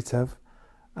executive,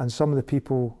 and some of the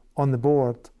people on the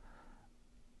board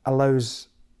allows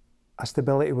a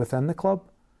stability within the club.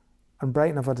 And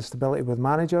Brighton have had a stability with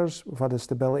managers, we've had a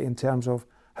stability in terms of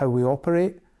how we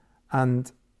operate,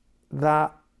 and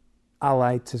that,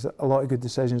 allied to a lot of good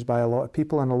decisions by a lot of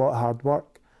people and a lot of hard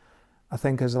work, I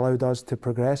think has allowed us to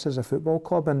progress as a football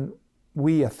club. And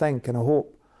we, I think, and I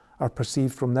hope, are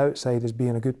perceived from the outside as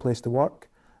being a good place to work,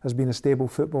 as being a stable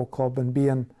football club and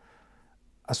being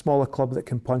a smaller club that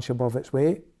can punch above its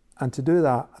weight. And to do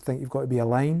that, I think you've got to be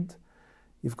aligned.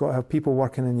 You've got to have people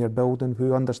working in your building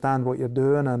who understand what you're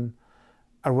doing and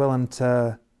are willing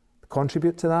to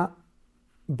contribute to that.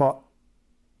 But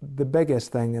the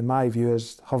biggest thing in my view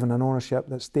is having an ownership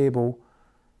that's stable,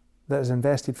 that is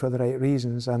invested for the right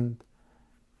reasons, and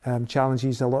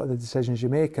challenges a lot of the decisions you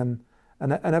make. And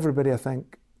everybody, I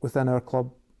think, within our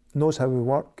club knows how we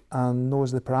work and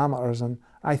knows the parameters, and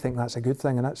I think that's a good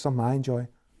thing, and that's something I enjoy.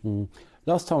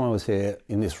 Last time I was here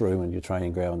in this room in your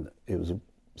training ground, it was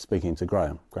speaking to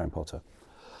Graham Potter.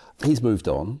 He's moved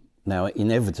on. Now,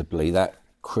 inevitably, that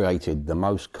created the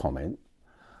most comment,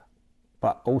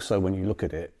 but also when you look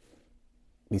at it,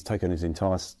 he's taken his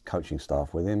entire coaching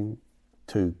staff with him,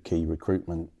 2 key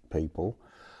recruitment people,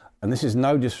 and this is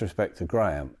no disrespect to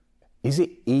Graham. Is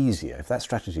it easier, if that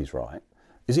strategy is right,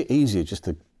 is it easier just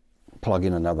to plug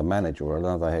in another manager or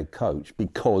another head coach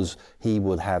because he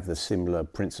would have the similar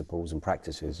principles and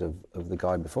practices of the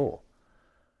guy before?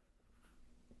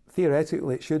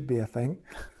 Theoretically, it should be, I think.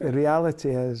 The reality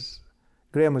is,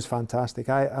 Graham was fantastic.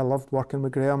 I loved working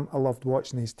with Graham. I loved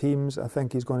watching his teams. I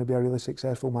think he's going to be a really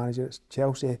successful manager at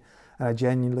Chelsea, and I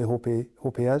genuinely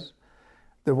hope he is.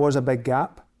 There was a big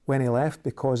gap when he left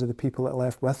because of the people that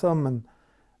left with him,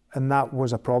 and that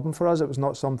was a problem for us. It was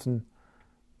not something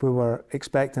we were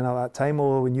expecting at that time,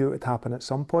 although we knew it would happen at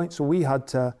some point. So we had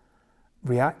to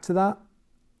react to that,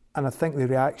 and I think the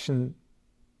reaction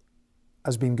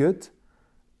has been good.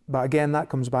 But again, that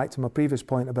comes back to my previous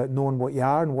point about knowing what you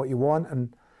are and what you want.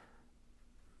 And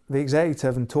the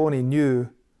executive and Tony knew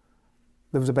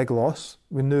there was a big loss.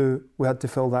 We knew we had to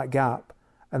fill that gap.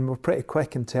 And we're pretty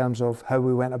quick in terms of how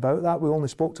we went about that. We only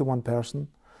spoke to one person.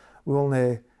 We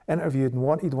only interviewed and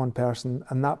wanted one person,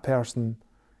 and that person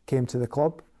came to the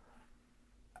club.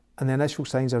 And the initial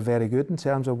signs are very good in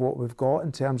terms of what we've got,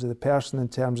 in terms of the person, in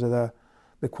terms of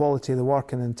the quality of the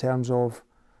work, and in terms of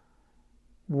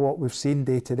what we've seen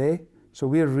day to day. So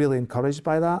we're really encouraged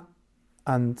by that.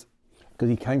 And because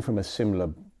he came from a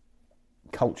similar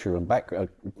culture and background,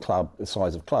 club, the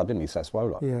size of club, didn't he,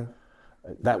 Sassuolo? Yeah.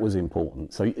 That was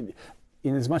important. So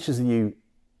in as much as you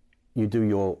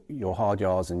do your hard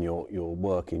yards and your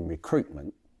work in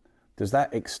recruitment, does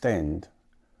that extend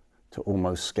to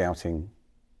almost scouting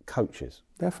coaches?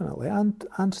 Definitely,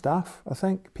 and staff. I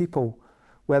think people,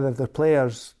 whether they're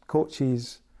players,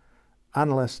 coaches,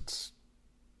 analysts,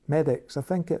 medics, I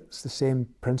think it's the same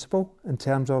principle in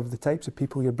terms of the types of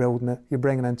people you're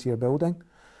bringing into your building.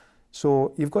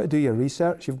 So you've got to do your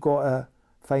research, you've got to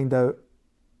find out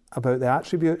about the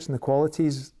attributes and the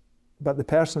qualities, but the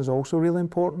person is also really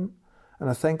important. And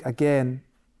I think, again,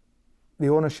 the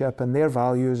ownership and their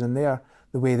values and the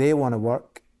way they want to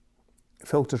work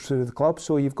filters through the club.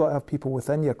 So you've got to have people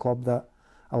within your club that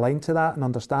align to that and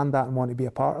understand that and want to be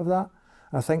a part of that.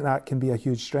 And I think that can be a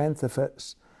huge strength if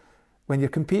it's when you're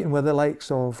competing with the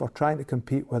likes of, or trying to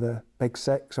compete with the Big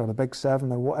Six or the Big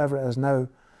Seven or whatever it is now,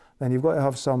 then you've got to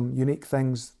have some unique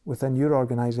things within your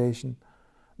organisation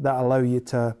that allow you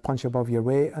to punch above your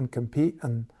weight and compete,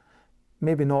 and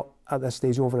maybe not at this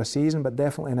stage over a season, but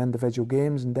definitely in individual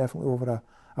games and definitely over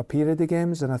a period of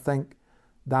games. And I think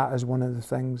that is one of the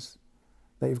things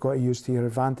that you've got to use to your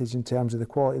advantage in terms of the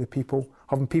quality of the people.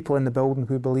 Having people in the building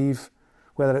who believe,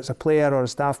 whether it's a player or a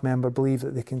staff member, believe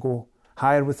that they can go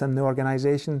higher within the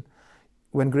organisation.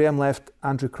 When Graham left,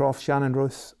 Andrew Croft, Shannon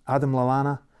Ruth, Adam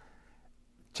Lallana,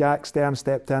 Jack Stern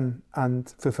stepped in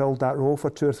and fulfilled that role for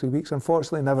 2 or 3 weeks.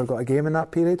 Unfortunately, never got a game in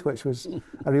that period, which was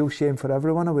a real shame for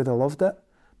everyone. I would have loved it.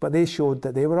 But they showed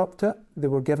that they were up to it. They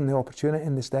were given the opportunity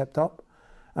and they stepped up.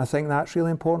 And I think that's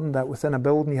really important, that within a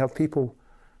building you have people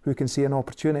who can see an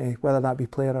opportunity, whether that be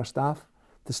player or staff,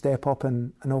 to step up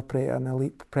and operate at an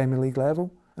elite Premier League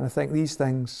level. And I think these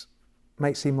things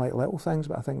might seem like little things,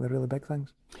 but I think they're really big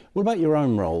things. What about your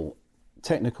own role?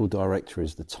 Technical director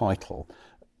is the title.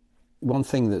 One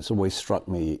thing that's always struck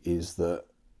me is that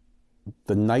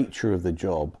the nature of the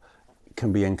job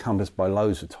can be encompassed by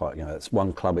loads of titles. You know, it's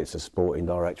one club it's a sporting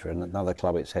director, and another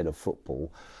club it's head of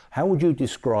football. How would you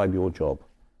describe your job?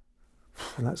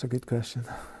 That's a good question.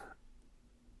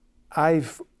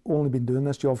 I've only been doing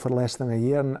this job for less than a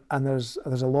year, and there's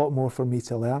a lot more for me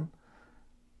to learn.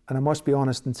 And I must be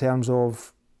honest in terms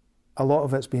of a lot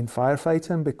of it's been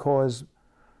firefighting, because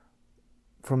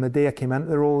from the day I came into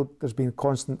the role, there's been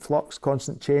constant flux,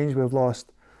 constant change. We've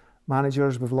lost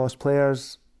managers, we've lost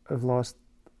players, we've lost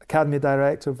academy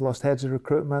director, we've lost heads of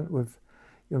recruitment.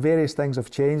 Various things have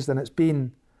changed, and it's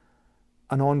been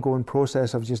an ongoing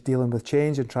process of just dealing with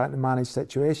change and trying to manage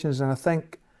situations. And I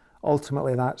think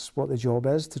ultimately that's what the job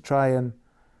is, to try and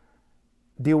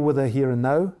deal with the here and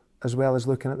now, as well as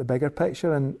looking at the bigger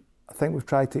picture. And I think we've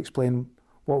tried to explain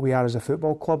what we are as a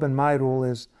football club, and my role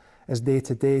is day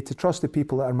to day to trust the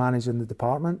people that are managing the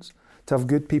departments, to have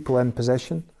good people in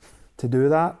position to do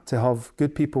that, to have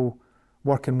good people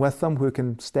working with them who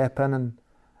can step in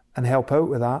and help out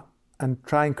with that and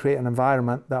try and create an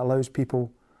environment that allows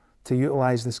people to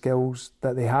utilise the skills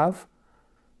that they have.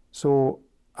 So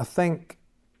I think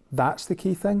that's the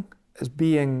key thing, is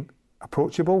being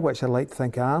approachable, which I like to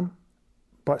think I am,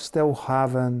 but still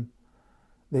having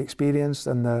the experience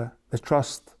and the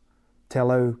trust to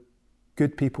allow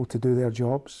good people to do their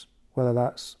jobs, whether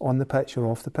that's on the pitch or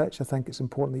off the pitch. I think it's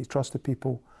important that you trust the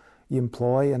people you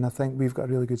employ, and I think we've got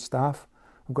a really good staff.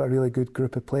 We've got a really good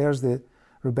group of players.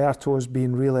 Roberto's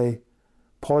been really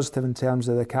positive in terms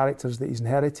of the characters that he's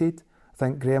inherited. I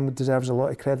think Graham deserves a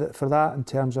lot of credit for that in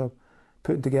terms of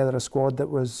putting together a squad that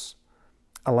was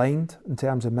aligned in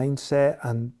terms of mindset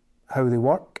and how they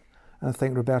work. And I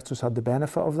think Roberto's had the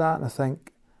benefit of that, and I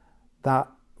think that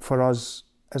for us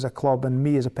as a club and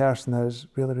me as a person is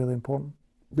really, really important.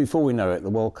 Before we know it, the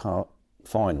World Cup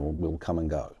final will come and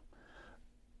go.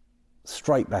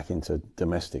 Straight back into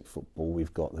domestic football,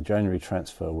 we've got the January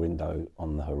transfer window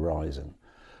on the horizon.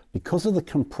 Because of the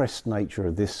compressed nature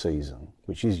of this season,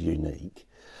 which is unique,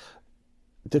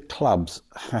 do clubs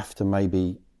have to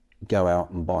maybe go out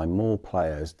and buy more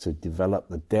players to develop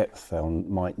the depth they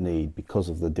might need because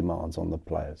of the demands on the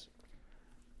players?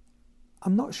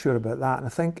 I'm not sure about that, and I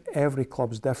think every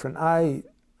club's different.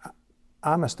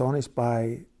 I'm astonished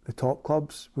by the top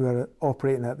clubs who are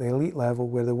operating at the elite level,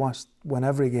 where they must win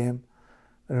every game.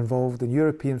 They're involved in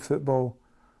European football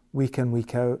week in,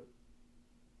 week out,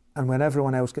 and when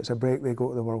everyone else gets a break, they go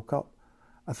to the World Cup.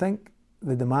 I think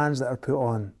the demands that are put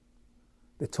on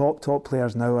the top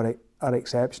players now are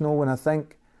exceptional, and I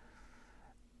think,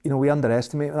 we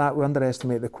underestimate that. We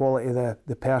underestimate the quality of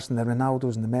the person, the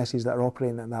Ronaldos and the Messis that are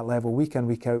operating at that level week in,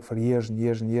 week out for years and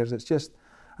years and years. It's just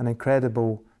an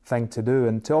incredible thing to do,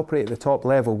 and to operate at the top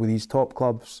level with these top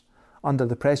clubs under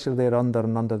the pressure they're under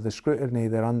and under the scrutiny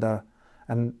they're under,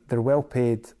 and they're well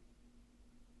paid,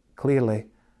 clearly,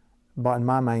 but in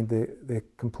my mind they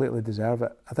completely deserve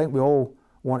it. I think we all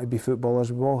want to be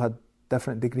footballers. We've all had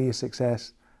different degree of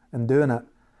success in doing it,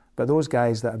 but those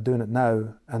guys that are doing it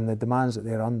now and the demands that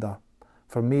they're under,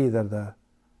 for me, they're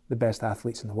the best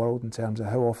athletes in the world in terms of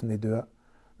how often they do it,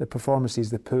 the performances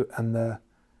they put, and the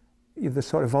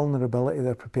sort of vulnerability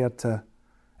they're prepared to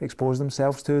expose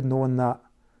themselves to, knowing that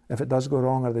if it does go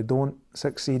wrong or they don't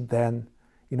succeed, then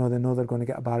they know they're going to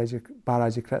get a barrage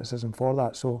of criticism for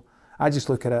that. So I just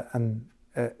look at it and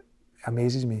it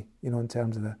amazes me, in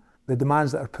terms of the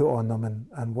demands that are put on them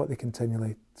and what they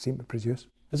continually seem to produce.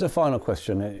 As a final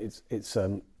question, it's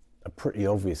a pretty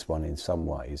obvious one in some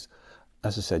ways.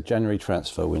 As I said, January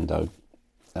transfer window.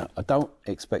 I don't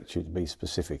expect you to be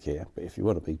specific here, but if you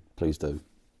want to be, please do.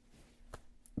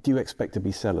 Do you expect to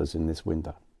be sellers in this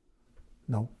window?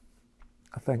 No.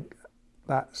 I think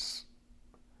that's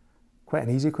quite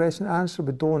an easy question to answer.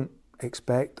 We don't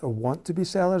expect or want to be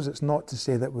sellers. It's not to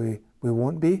say that we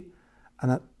won't be.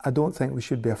 And I don't think we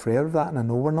should be afraid of that, and I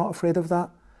know we're not afraid of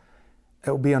that.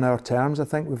 It'll be on our terms. I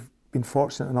think we've been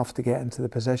fortunate enough to get into the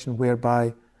position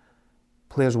whereby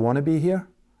players want to be here.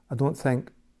 I don't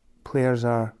think players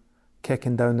are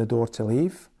kicking down the door to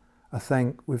leave. I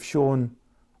think we've shown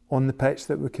on the pitch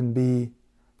that we can be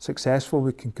successful,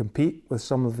 we can compete with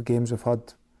some of the games we've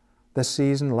had this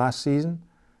season, last season,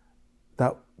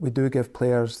 that we do give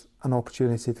players an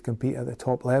opportunity to compete at the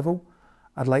top level.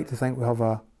 I'd like to think we have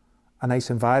a nice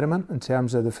environment in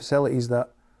terms of the facilities that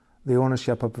the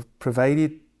ownership have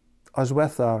provided us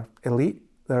with are elite.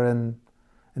 They're in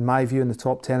my view, in the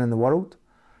top 10 in the world.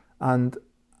 And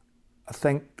I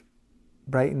think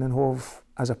Brighton and Hove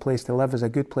as a place to live is a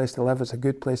good place to live. It's a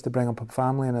good place to bring up a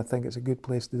family, and I think it's a good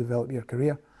place to develop your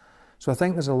career. So I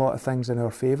think there's a lot of things in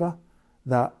our favour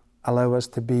that allow us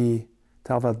to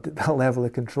have a level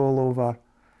of control over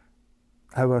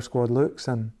how our squad looks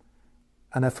and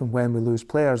if and when we lose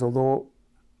players. Although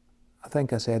I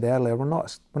think I said earlier, we're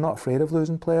not afraid of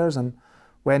losing players, and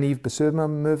when Yves Bissouma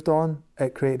moved on,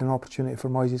 it created an opportunity for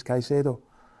Moises Caicedo,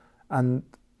 and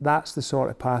that's the sort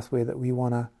of pathway that we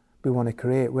want to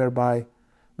create, whereby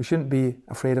we shouldn't be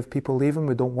afraid of people leaving.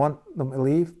 We don't want them to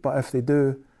leave, but if they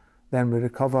do, then we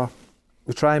recover,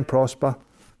 we try and prosper,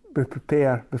 we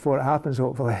prepare before it happens,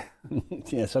 hopefully.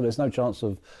 Yeah, so there's no chance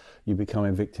of you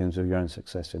becoming victims of your own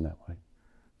success in that way?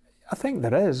 I think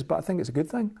there is, but I think it's a good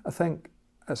thing. I think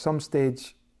at some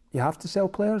stage you have to sell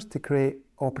players to create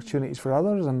opportunities for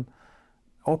others, and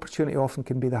opportunity often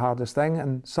can be the hardest thing,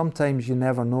 and sometimes you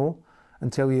never know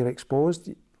until you're exposed.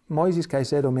 Moises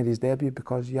Caicedo made his debut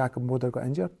because Jakob Moder got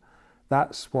injured.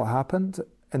 That's what happened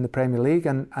in the Premier League,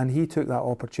 and he took that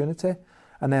opportunity.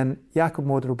 And then Jakob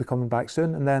Moder will be coming back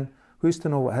soon, and then who's to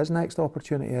know what his next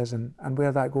opportunity is and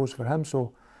where that goes for him.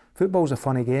 So football's a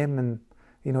funny game, and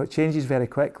it changes very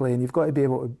quickly, and you've got to be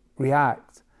able to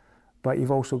react but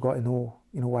you've also got to know,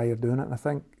 why you're doing it. And I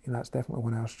think that's definitely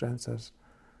one of our strengths is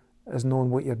knowing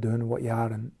what you're doing and what you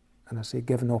are, and I say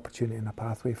giving opportunity and a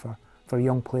pathway for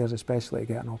young players especially to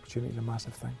get an opportunity is a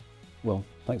massive thing. Well,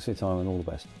 thanks for your time and all the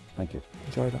best. Thank you.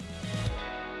 Enjoyed it.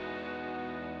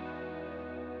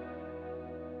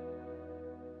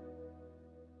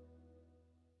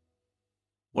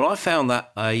 Well, I found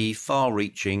that a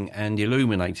far-reaching and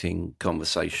illuminating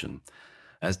conversation.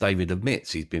 As David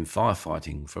admits, he's been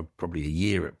firefighting for probably a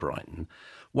year at Brighton.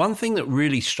 One thing that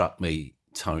really struck me,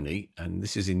 Tony, and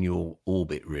this is in your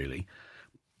orbit really,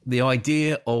 the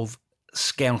idea of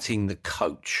scouting the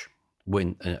coach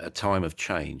when a time of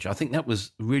change. I think that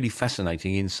was really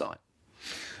fascinating insight.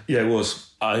 Yeah, it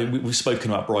was. We've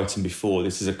spoken about Brighton before.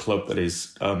 This is a club that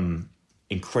is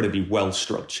incredibly well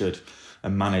structured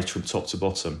and managed from top to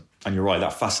bottom. And you're right,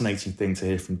 that fascinating thing to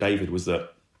hear from David was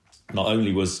that not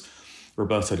only was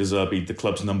Roberto De Zerbi the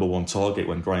club's number one target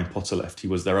when Graham Potter left, he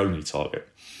was their only target.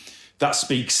 That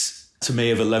speaks to me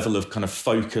of a level of kind of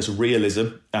focus, realism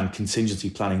and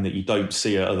contingency planning that you don't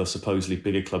see at other supposedly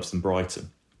bigger clubs than Brighton.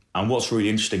 And what's really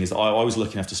interesting is that I was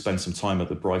lucky enough to spend some time at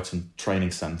the Brighton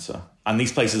training centre. And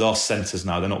these places are centres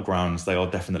now. They're not grounds. They are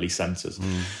definitely centres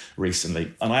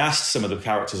recently. And I asked some of the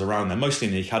characters around there, mostly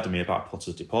in the academy, about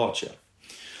Potter's departure.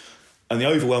 And the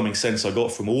overwhelming sense I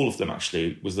got from all of them,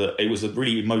 actually, was that it was a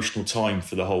really emotional time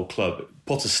for the whole club.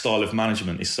 Potter's style of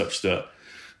management is such that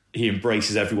he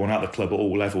embraces everyone at the club at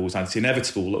all levels. And it's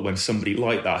inevitable that when somebody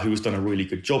like that, who has done a really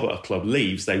good job at a club,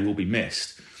 leaves, they will be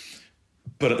missed.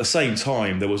 But at the same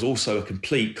time, there was also a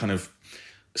complete kind of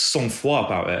sang-froid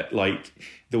about it. Like,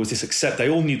 there was this they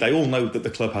all know that the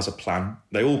club has a plan.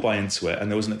 They all buy into it. And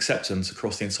there was an acceptance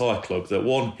across the entire club that,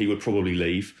 one, he would probably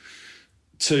leave.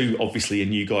 Two, obviously a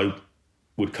new guy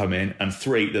would come in. And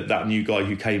three, that new guy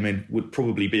who came in would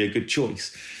probably be a good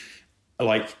choice.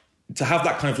 Like, to have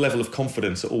that kind of level of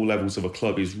confidence at all levels of a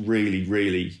club is really,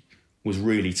 really, was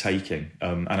really taking.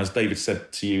 And as David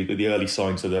said to you, that the early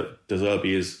signs are that De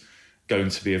Zerbi is going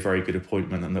to be a very good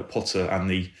appointment, and that Potter and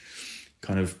the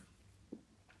kind of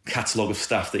catalogue of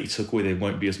staff that he took with him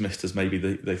won't be as missed as maybe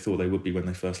they thought they would be when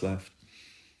they first left.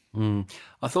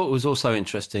 I thought it was also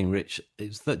interesting, Rich,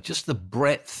 is that just the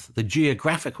breadth, the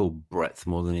geographical breadth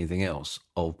more than anything else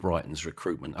of Brighton's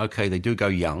recruitment. Okay, they do go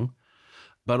young,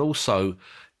 but also,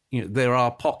 there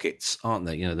are pockets, aren't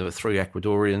there? There were 3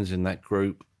 Ecuadorians in that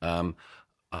group.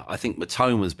 I think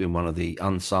Matoma's been one of the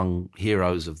unsung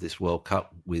heroes of this World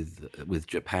Cup with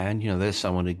Japan. There's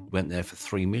someone who went there for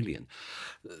 3 million.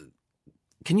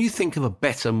 Can you think of a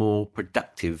better, more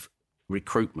productive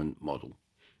recruitment model?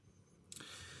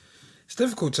 It's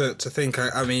difficult to think.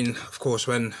 I mean, of course,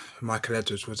 when Michael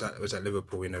Edwards was at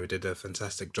Liverpool, he did a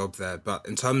fantastic job there. But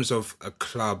in terms of a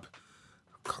club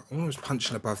almost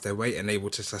punching above their weight and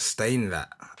able to sustain that,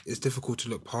 it's difficult to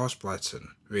look past Brighton,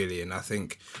 really. And I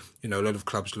think, a lot of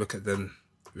clubs look at them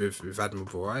with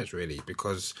admirable eyes, really,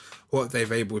 because what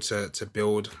they've able to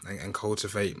build and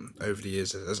cultivate over the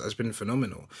years has been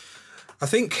phenomenal. I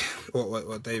think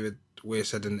what David Weir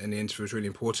said in the interview was really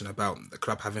important about the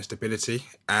club having stability,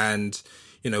 and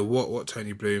what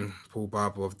Tony Bloom, Paul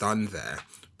Barber have done there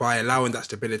by allowing that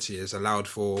stability has allowed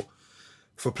for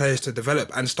players to develop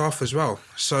and staff as well.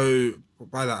 So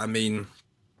by that I mean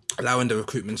allowing the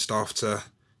recruitment staff to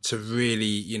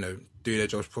really do their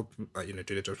jobs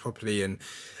properly and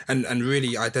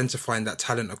really identifying that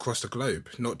talent across the globe,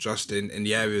 not just in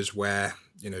the areas where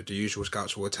the usual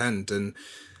scouts will attend. And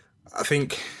I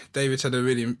think David said a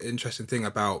really interesting thing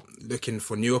about looking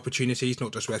for new opportunities,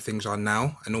 not just where things are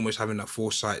now, and almost having that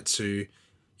foresight to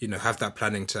have that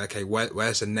planning to, okay,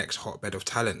 where's the next hotbed of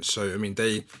talent? So, I mean,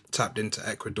 they tapped into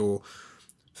Ecuador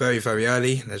very, very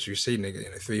early. And as you've seen,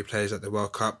 3 players at the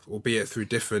World Cup, albeit through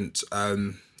different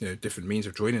means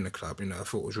of joining the club. I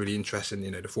thought it was really interesting,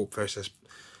 the thought process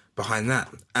behind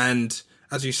that. And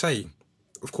as you say,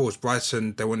 of course,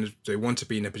 Brighton, they want to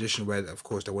be in a position where, of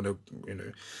course, they want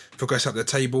to, progress up the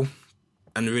table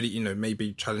and really,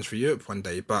 maybe challenge for Europe one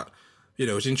day. But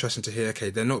it was interesting to hear,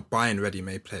 okay, they're not buying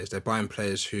ready-made players. They're buying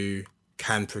players who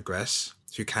can progress,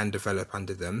 who can develop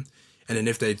under them. And then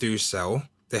if they do sell,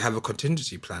 they have a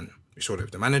contingency plan. We saw that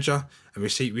with the manager, and we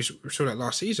saw that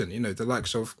last season. The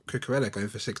likes of Cucurella going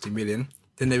for 60 million.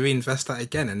 Then they reinvest that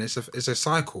again, and it's a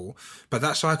cycle. But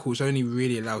that cycle is only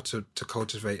really allowed to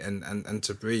cultivate and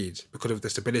to breed because of the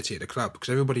stability of the club, because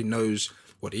everybody knows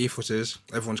what the ethos is.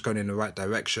 Everyone's going in the right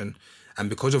direction. And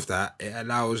because of that, it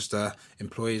allows the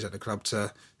employees at the club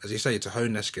to, as you say, to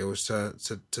hone their skills, to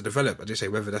develop, as you say,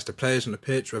 whether that's the players on the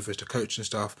pitch, whether it's the coaching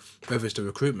staff, whether it's the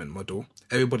recruitment model.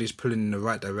 Everybody's pulling in the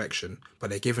right direction, but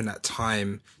they're given that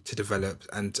time to develop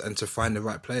and to find the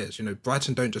right players. You know,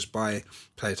 Brighton don't just buy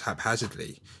players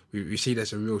haphazardly. We see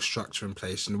there's a real structure in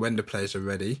place, and when the players are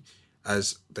ready,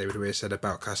 as David Weir said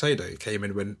about Caicedo, he came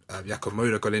in when Jakub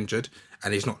Moder got injured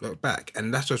and he's not looked back.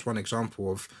 And that's just one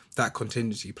example of that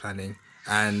contingency planning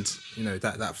and, you know,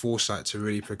 that foresight to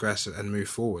really progress and move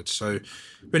forward. So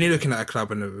when you're looking at a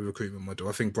club and a recruitment model,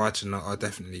 I think Brighton are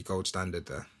definitely gold standard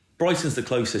there. Brighton's the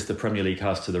closest the Premier League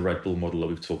has to the Red Bull model that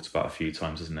we've talked about a few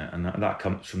times, isn't it? And that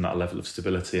comes from that level of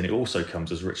stability. And it also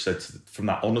comes, as Rich said, from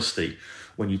that honesty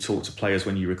when you talk to players,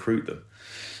 when you recruit them.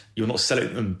 You're not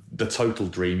selling them the total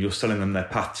dream, you're selling them their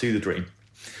path to the dream.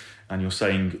 And you're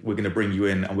saying, we're going to bring you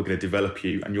in and we're going to develop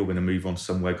you and you're going to move on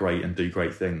somewhere great and do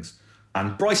great things.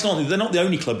 And Brighton, they're not the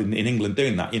only club in England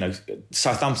doing that. You know,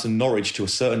 Southampton, Norwich, to a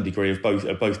certain degree, have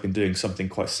both been doing something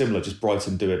quite similar, just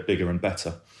Brighton do it bigger and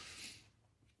better.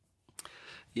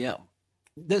 Yeah.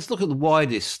 Let's look at the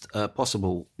widest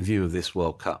possible view of this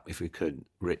World Cup, if we could,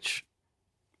 Rich.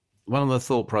 One of the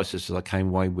thought processes I came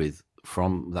away with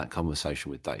from that conversation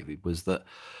with David was that,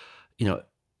 you know,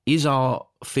 is our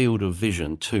field of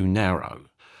vision too narrow?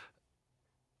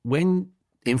 When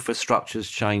infrastructure's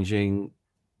changing,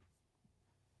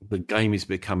 the game is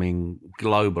becoming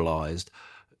globalised,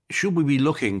 should we be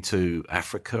looking to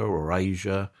Africa or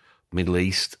Asia, Middle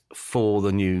East for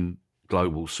the new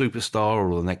global superstar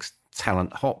or the next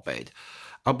talent hotbed?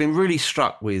 I've been really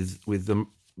struck with the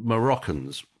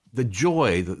Moroccans, the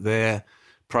joy that their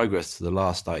progress to the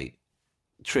last 8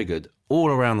 triggered all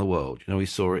around the world. You know, we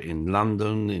saw it in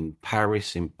London, in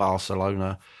Paris, in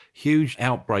Barcelona, huge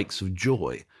outbreaks of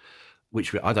joy,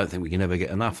 which I don't think we can ever get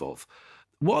enough of.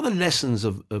 What are the lessons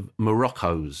of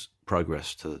Morocco's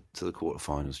progress to the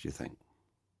quarterfinals, do you think?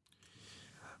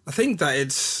 I think that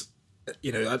it's,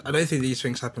 you know, I don't think these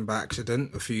things happen by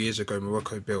accident. A few years ago,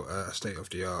 Morocco built a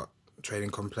state-of-the-art training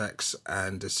complex,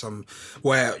 and there's some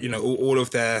where, you know, all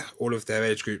of their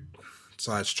age group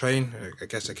sides train, I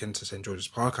guess akin to St George's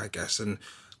Park, I guess. And,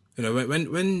 you know,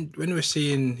 when we're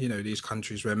seeing, you know, these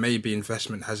countries where maybe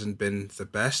investment hasn't been the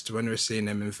best, when we're seeing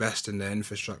them invest in their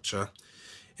infrastructure,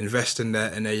 invest in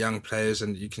their young players,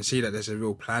 and you can see that there's a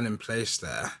real plan in place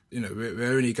there, you know,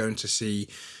 we're only going to see,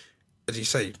 as you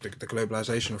say, the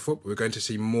globalisation of football. We're going to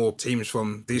see more teams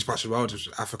from these parts of the world,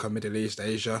 Africa, Middle East,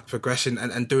 Asia, progressing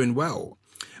and doing well.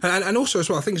 And also as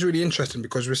well, I think it's really interesting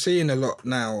because we're seeing a lot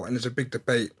now, and there's a big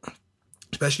debate,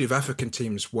 especially with African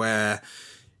teams, where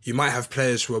you might have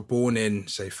players who are born in,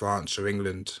 say, France or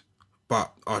England,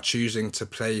 but are choosing to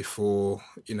play for,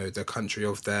 you know, the country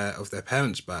of their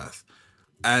parents' birth.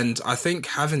 And I think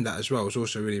having that as well is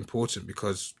also really important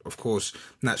because, of course,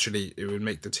 naturally it would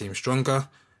make the team stronger,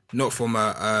 not from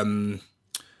a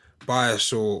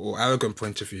bias or arrogant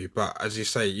point of view, but as you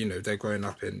say, you know, they're growing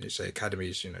up in, you say,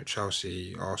 academies, you know,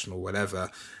 Chelsea, Arsenal, whatever.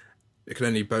 It can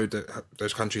only bode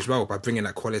those countries well by bringing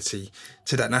that quality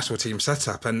to that national team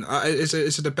setup. And it's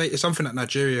a debate. It's something that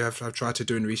Nigeria have tried to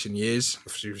do in recent years.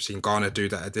 We've seen Ghana do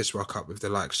that at this World Cup with the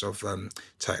likes of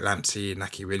Tariq Lamptey,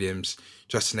 Naki Williams,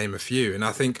 just to name a few. And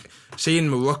I think seeing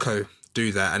Morocco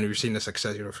do that, and we've seen the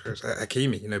success, you know, of course,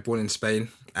 Hakimi, you know, born in Spain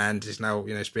and is now,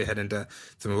 you know, spearheading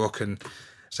the Moroccan,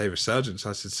 say, resurgence,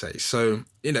 I should say. So,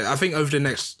 you know, I think over the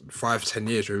next 5-10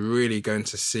 years, we're really going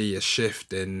to see a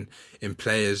shift in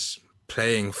players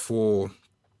playing for,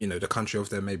 you know, the country of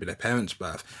their parents'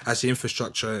 birth. As the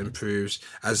infrastructure improves,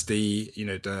 as the, you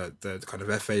know, the kind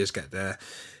of FAs get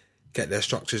their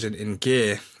structures in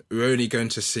gear, we're only going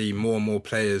to see more and more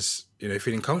players, you know,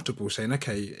 feeling comfortable saying,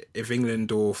 okay, if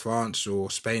England or France or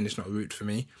Spain is not a route for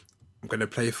me, I'm going to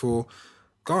play for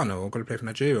Ghana, or I'm going to play for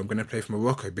Nigeria, I'm going to play for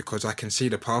Morocco, because I can see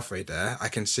the pathway there. I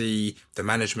can see the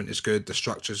management is good, the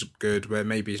structure's good, where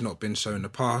maybe it's not been so in the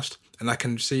past, and I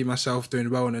can see myself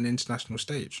doing well on an international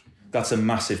stage. That's a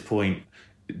massive point.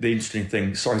 The interesting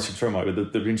thing, sorry to throw my,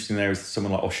 but the interesting there is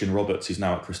someone like Oisin Roberts, who's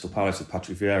now at Crystal Palace with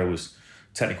Patrick Vieira, was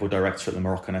technical director at the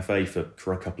Moroccan FA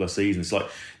for a couple of seasons. Like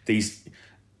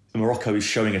Morocco is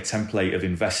showing a template of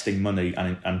investing money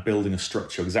and building a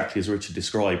structure, exactly as Richard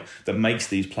described, that makes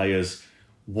these players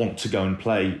want to go and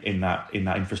play in that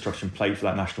infrastructure and play for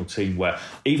that national team. Where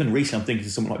even recently, I'm thinking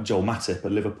of someone like Joel Matip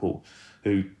at Liverpool,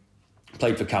 who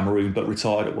played for Cameroon but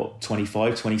retired at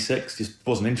 25, 26, just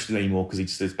wasn't interested anymore because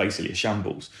he's basically a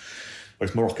shambles.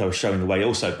 Whereas Morocco is showing the way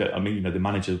also. But I mean, you know, the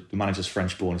manager's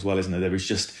French born as well, isn't it? There is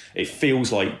just, it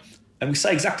feels like And we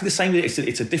say exactly the same. It's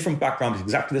a different background. It's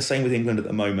exactly the same with England at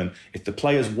the moment. If the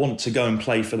players want to go and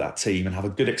play for that team and have a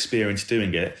good experience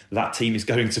doing it, that team is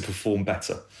going to perform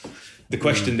better. The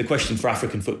question for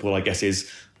African football, I guess,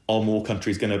 is, are more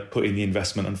countries going to put in the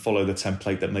investment and follow the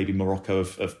template that maybe Morocco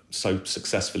have so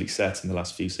successfully set in the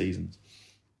last few seasons?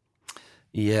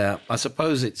 Yeah, I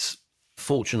suppose it's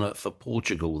fortunate for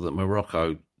Portugal that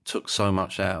Morocco took so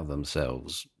much out of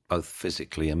themselves, both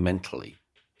physically and mentally,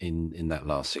 in that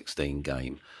last 16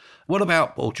 game. What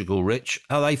about Portugal, Rich?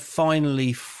 Are they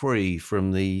finally free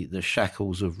from the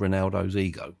shackles of Ronaldo's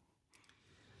ego?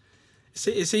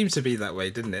 It seems to be that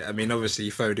way, didn't it? I mean, obviously,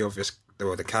 you throw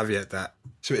the caveat that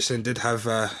Switzerland did have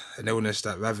an illness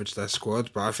that ravaged their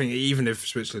squad, but I think even if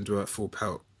Switzerland were at full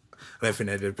pelt, I don't think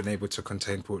they'd have been able to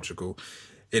contain Portugal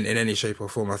in any shape or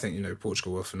form. I think,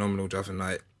 Portugal were phenomenal the other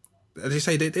night. As you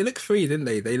say, they looked free, didn't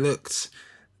they? They looked,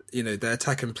 their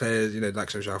attacking players, like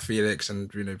João Felix and,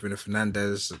 Bruno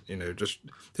Fernandes, they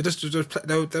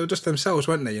were just themselves,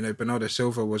 weren't they? Bernardo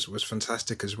Silva was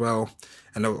fantastic as well.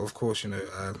 And of course,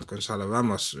 Gonzalo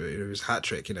Ramos, his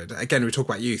hat-trick, again, we talk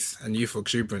about youth and youthful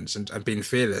exuberance and being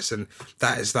fearless, and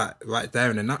that is that right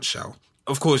there in a nutshell.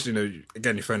 Of course,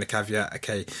 again, you throw in a caveat,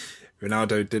 okay,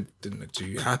 Ronaldo didn't look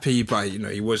too happy, but,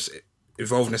 he was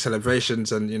involved in the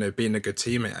celebrations and, being a good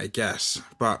teammate, I guess.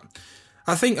 But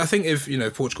I think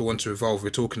if, Portugal want to evolve, we're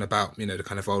talking about, the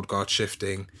kind of old guard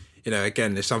shifting.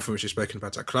 Again, there's something which is spoken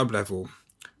about at club level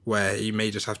where he may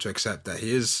just have to accept that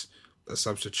he is a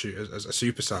substitute, as a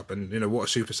super sub. And, what a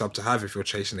super sub to have if you're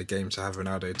chasing a game, to have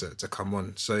Ronaldo to come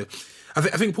on. So I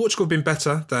think Portugal have been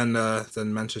better than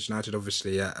Manchester United,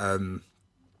 obviously,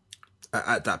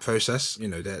 at that process.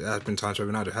 There have been times where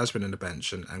Ronaldo has been on the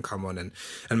bench and come on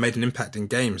and made an impact in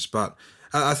games. But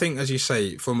I think, as you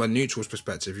say, from a neutral's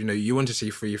perspective, you want to see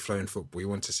free-flowing football, you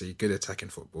want to see good attacking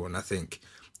football, and I think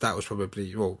that was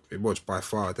probably, it was by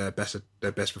far their best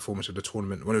performance of the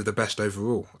tournament, one of the best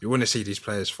overall. You want to see these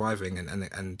players thriving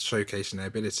and showcasing their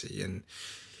ability, and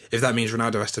if that means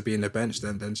Ronaldo has to be in the bench,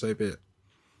 then so be it.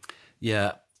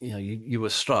 Yeah, you were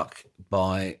struck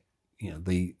by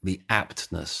the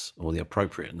aptness or the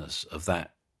appropriateness of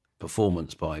that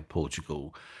performance by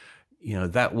Portugal.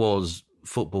 That was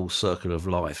football circle of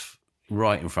life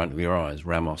right in front of your eyes.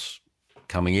 Ramos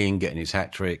coming in, getting his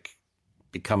hat-trick,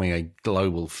 becoming a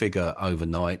global figure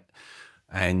overnight,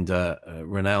 and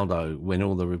Ronaldo, when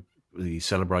all the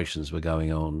celebrations were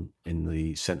going on in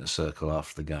the centre circle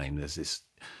after the game, there's this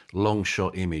long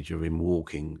shot image of him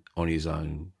walking on his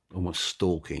own, almost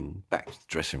stalking back to the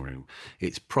dressing room.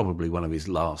 It's probably one of his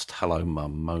last hello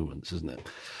mum moments, isn't it?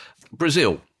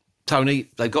 Brazil,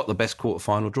 Tony, they got the best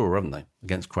quarter-final draw, haven't they,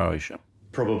 against Croatia?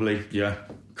 Probably, yeah.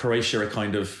 Croatia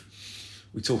are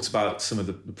we talked about some of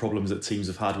the problems that teams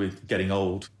have had with getting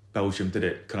old. Belgium did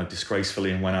it kind of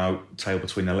disgracefully and went out tail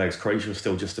between their legs. Croatia was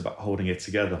still just about holding it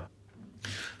together.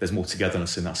 There's more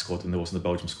togetherness in that squad than there was in the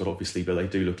Belgium squad, obviously, but they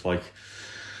do look like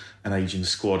an aging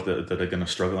squad that are going to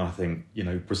struggle. And I think,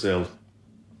 Brazil,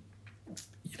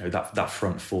 that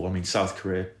front four. I mean, South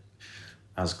Korea,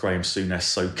 as Graham Souness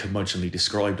so curmudgeonly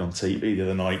described on TV the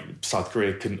other night, South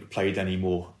Korea couldn't have played any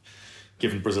more,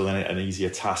 given Brazil an easier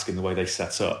task in the way they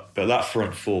set up. But that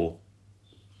front four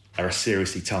are a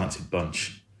seriously talented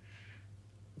bunch.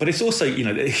 But it's also,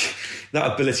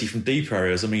 that ability from deep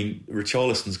areas. I mean,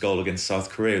 Richarlison's goal against South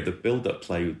Korea, the build-up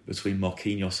play between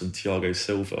Marquinhos and Thiago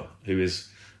Silva, who is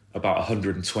about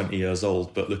 120 years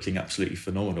old but looking absolutely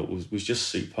phenomenal, was just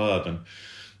superb. And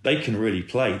they can really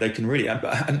play. They can really...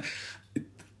 And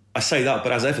I say that,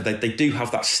 but as ever, they do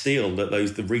have that steel that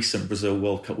the recent Brazil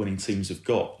World Cup winning teams have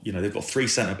got. They've got three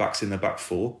centre-backs in their back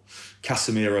four.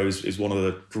 Casemiro is one of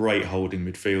the great holding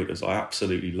midfielders. I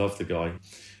absolutely love the guy.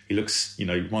 He looks,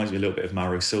 reminds me a little bit of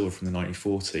Mauro Silva from the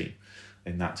 94 team,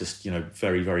 in that just,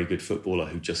 very, very good footballer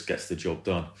who just gets the job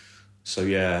done. So,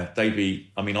 yeah,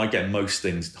 I get most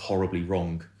things horribly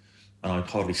wrong, and I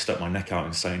hardly stuck my neck out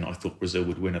in saying I thought Brazil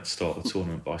would win at the start of the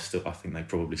tournament, but I think they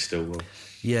probably still will.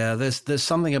 Yeah, there's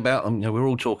something about them. We're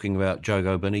all talking about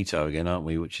Jogo Bonito again, aren't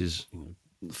we? Which is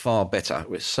far better.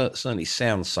 It certainly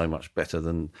sounds so much better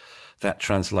than that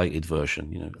translated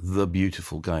version. The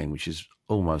beautiful game, which is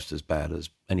almost as bad as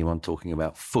anyone talking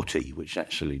about footy, which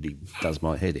actually does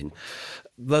my head in.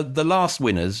 The last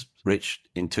winners, Rich,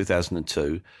 in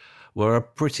 2002, were a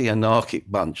pretty anarchic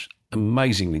bunch,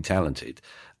 amazingly talented.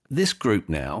 This group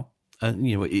now, and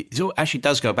it actually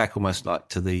does go back almost like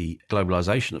to the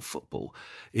globalisation of football,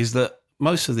 is that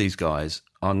most of these guys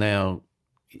are now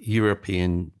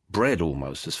European bred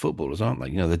almost as footballers, aren't they?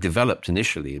 They're developed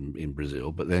initially in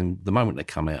Brazil, but then the moment they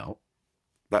come out,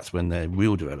 that's when their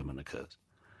real development occurs.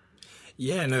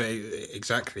 Yeah, no,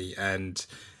 exactly. And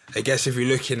I guess if you're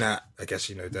looking at,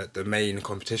 the main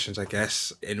competitions,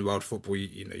 in world football,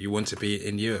 you want to be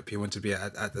in Europe, you want to be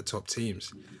at the top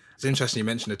teams. It's interesting you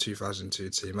mentioned the 2002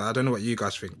 team. I don't know what you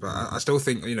guys think, but I still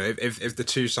think, if the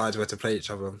two sides were to play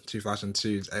each other,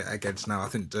 2002 against now, I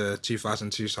think the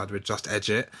 2002 side would just edge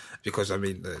it, because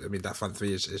that front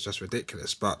three is just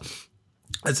ridiculous. But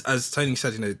as Tony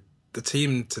said, the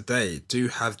team today do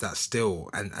have that skill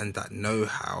and that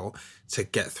know-how to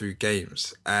get through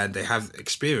games, and they have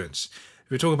experience.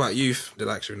 If we talk about youth, the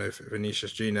likes of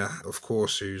Vinicius Jr., of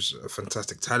course, who's a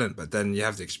fantastic talent, but then you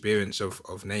have the experience of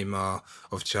Neymar,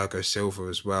 of Thiago Silva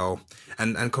as well,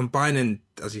 and combining,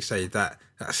 as you say, that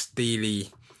steely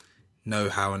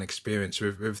know-how and experience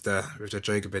with the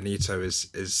Joga Bonito is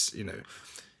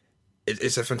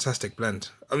it's a fantastic blend.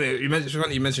 I mean, you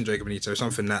mentioned Joga Bonito,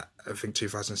 something that I think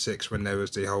 2006, when there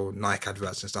was the whole Nike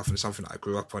adverts and stuff, and something that I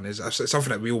grew up on, is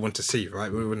something that we all want to see,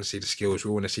 right? We want to see the skills,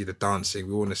 we want to see the dancing,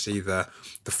 we want to see the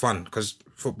fun, because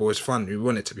football is fun. We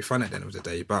want it to be fun at the end of the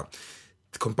day, but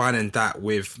combining that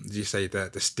with, as you say,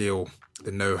 the skill,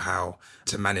 the know-how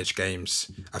to manage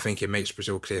games, I think it makes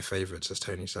Brazil clear favourites, as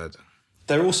Tony said.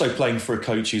 They're also playing for a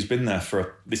coach who's been there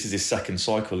this is his second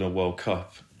cycle in a World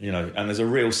Cup, and there's a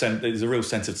real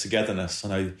sense of togetherness. I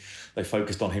know they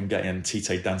focused on him getting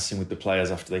Tite dancing with the players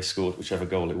after they scored whichever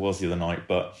goal it was the other night,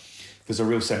 but there's a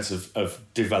real sense of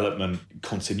development,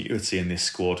 continuity in this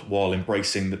squad, while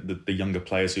embracing the younger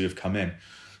players who have come in.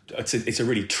 It's a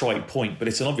really trite point, but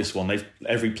it's an obvious one.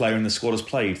 Every player in the squad has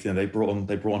played. They brought on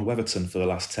Weverton for the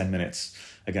last 10 minutes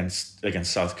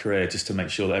against South Korea, just to make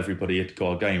sure that everybody had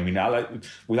got a game. I mean,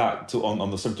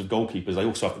 on the subject of goalkeepers, they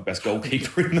also have the best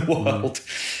goalkeeper in the world.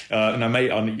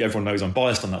 Everyone knows I'm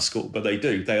biased on that score, but they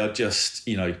do. They are just,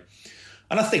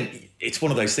 and I think it's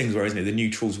one of those things where, isn't it, the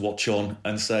neutrals watch on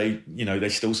and say, they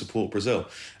still support Brazil.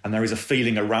 And there is a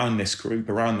feeling around this group,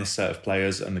 around this set of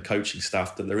players and the coaching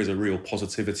staff, that there is a real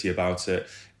positivity about it.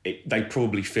 They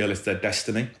probably feel it's their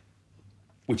destiny,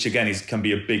 which again can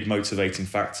be a big motivating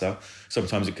factor.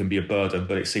 Sometimes it can be a burden,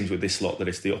 but it seems with this lot that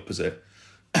it's the opposite.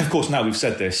 Of course, now we've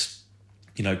said this,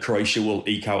 Croatia will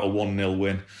eke out a 1-0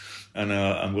 win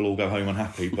and we'll all go home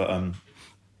unhappy, but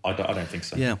I don't think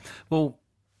so. Yeah, well,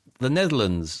 the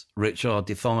Netherlands, Rich, are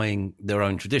defying their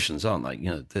own traditions, aren't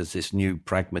they? There's this new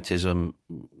pragmatism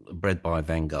bred by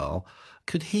Van Gaal.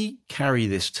 Could he carry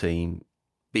this team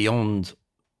beyond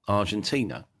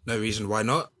Argentina? No reason why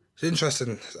not. It's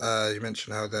interesting, you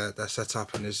mentioned how they're set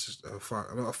up, and is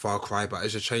not a far cry, but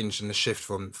it's a change and a shift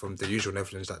from the usual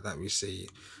Netherlands that we see.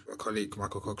 My colleague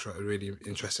Michael Cox wrote a really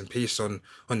interesting piece on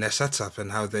their setup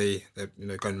and how they're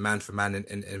going man for man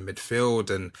in midfield,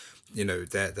 and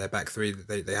their back three.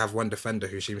 They have one defender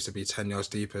who seems to be 10 yards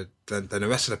deeper than the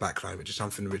rest of the back line, which is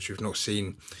something which we've not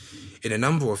seen in a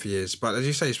number of years. But as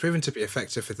you say, it's proven to be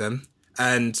effective for them,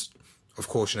 and of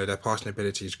course, their passing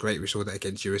ability is great. We saw that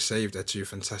against USA, their two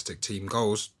fantastic team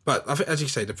goals. But I think, as you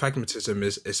say, the pragmatism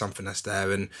is something that's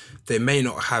there, and they may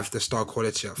not have the star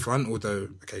quality up front, although,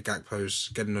 Gakpo's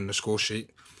getting on the score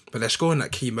sheet, but they're scoring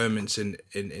at key moments in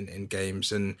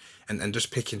games and just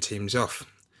picking teams off.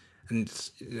 And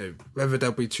whether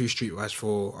they'll be too streetwise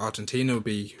for Argentina will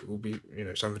be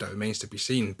something that remains to be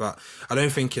seen. But I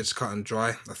don't think it's cut and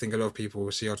dry. I think a lot of people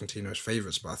will see Argentina as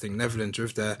favourites, but I think Netherlands,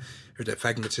 with their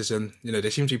pragmatism, they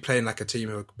seem to be playing like a team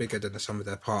who are bigger than the sum of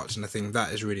their parts, and I think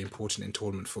that is really important in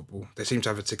tournament football. They seem to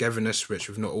have a togetherness which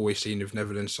we've not always seen with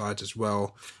Netherlands sides as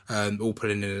well, all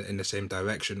pulling in the same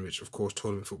direction, which of course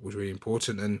tournament football is really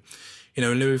important. And in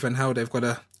Louis van Gaal, they've got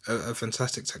a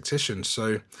fantastic tactician,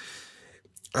 so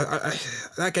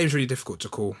that game's really difficult to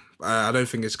call. I don't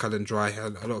think it's cut and dry. A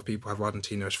lot of people have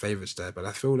Argentina as favourites there, but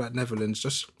I feel like Netherlands,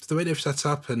 just the way they've set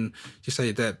up, and you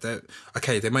say they're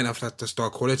okay, they might not have the star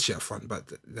quality up front,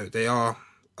 but they are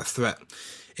a threat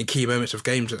in key moments of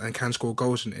games and can score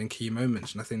goals in key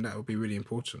moments, and I think that will be really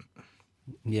important.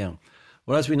 Yeah.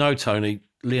 Well, as we know, Tony,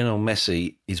 Lionel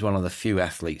Messi is one of the few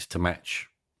athletes to match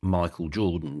Michael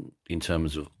Jordan in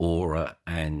terms of aura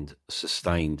and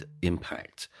sustained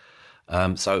impact.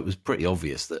 So it was pretty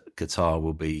obvious that Qatar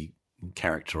will be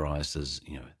characterised as,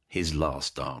 his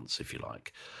last dance, if you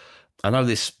like. I know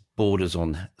this borders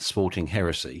on sporting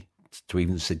heresy to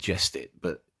even suggest it,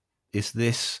 but is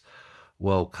this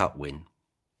World Cup win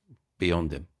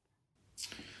beyond him?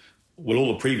 Well,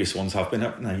 all the previous ones have been,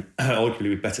 haven't they? Arguably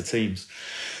with better teams.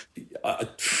 I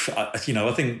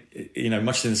think,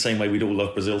 much in the same way we'd all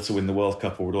love Brazil to win the World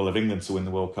Cup, or we'd all love England to win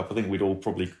the World Cup, I think we'd all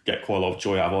probably get quite a lot of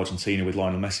joy out of Argentina with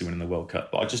Lionel Messi winning the World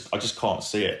Cup. But I just can't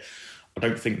see it. I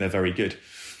don't think they're very good.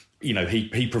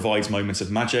 He provides moments of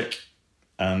magic,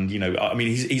 and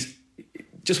he's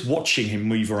just watching him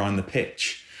move around the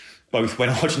pitch both when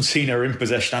Argentina are in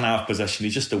possession and out of possession,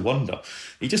 he's just a wonder.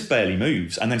 He just barely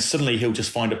moves. And then suddenly he'll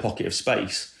just find a pocket of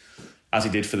space, as he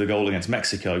did for the goal against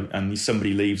Mexico, and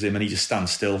somebody leaves him and he just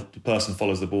stands still. The person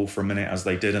follows the ball for a minute, as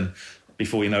they did, and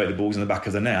before you know it, the ball's in the back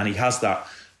of the net. And he has that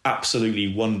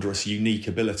absolutely wondrous, unique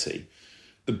ability.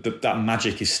 That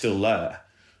magic is still there.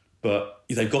 But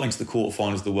they got into the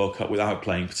quarterfinals of the World Cup without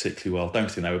playing particularly well.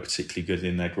 Don't think they were particularly good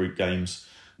in their group games.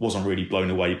 Wasn't really blown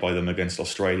away by them against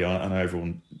Australia. I know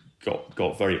everyone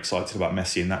got very excited about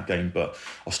Messi in that game, but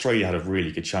Australia had a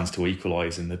really good chance to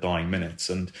equalise in the dying minutes,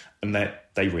 and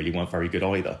they really weren't very good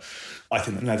either. I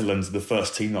think the Netherlands are the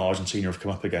first team that Argentina have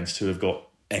come up against who have got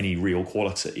any real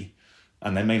quality,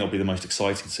 and they may not be the most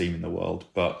exciting team in the world,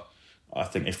 but I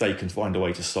think if they can find a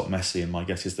way to stop Messi, and my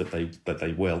guess is that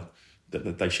they will,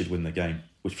 that they should win the game,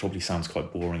 which probably sounds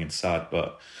quite boring and sad,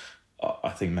 but I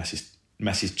think Messi's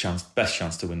best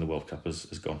chance to win the World Cup has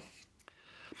gone.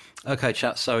 Okay,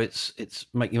 chat. So it's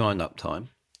make your mind up time.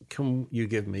 Can you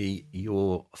give me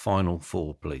your final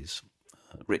four, please?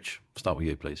 Rich, start with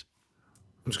you, please.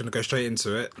 I'm just going to go straight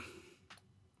into it.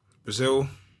 Brazil,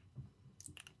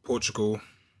 Portugal.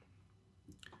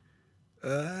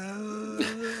 I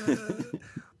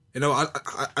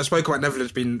spoke about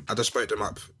Netherlands I just spoke them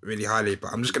up really highly,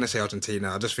 but I'm just going to say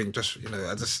Argentina. I just think, I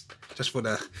just want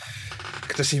to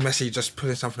see Messi just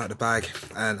pulling something out the bag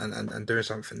and doing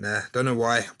something there. Don't know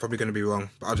why. I'm probably going to be wrong,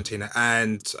 but Argentina.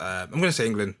 And I'm going to say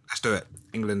England. Let's do it.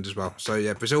 England as well. So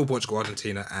yeah, Brazil, Portugal,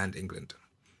 Argentina, and England.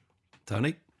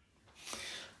 Tony?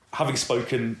 Having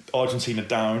spoken Argentina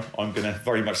down, I'm going to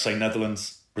very much say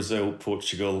Netherlands, Brazil,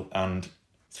 Portugal, and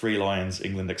Three Lions,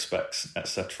 England expects,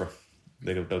 etc.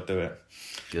 They'll do it.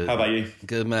 Good. How about you?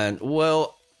 Good man.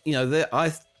 Well,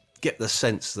 I get the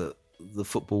sense that the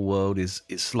football world is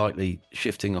slightly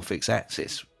shifting off its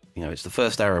axis. It's the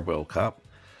first Arab World Cup.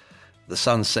 The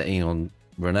sun's setting on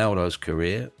Ronaldo's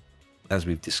career. As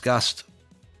we've discussed,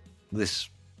 this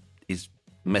is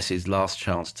Messi's last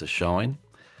chance to shine.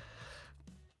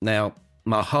 Now,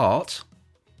 my heart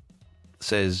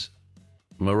says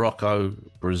Morocco,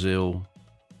 Brazil,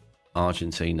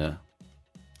 Argentina,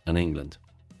 and England.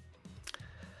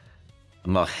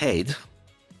 My head,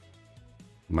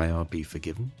 may I be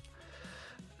forgiven,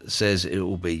 says it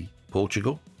will be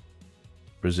Portugal,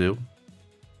 Brazil,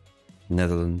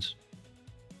 Netherlands,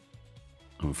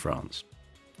 and France.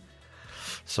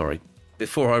 Sorry.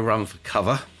 Before I run for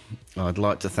cover, I'd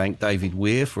like to thank David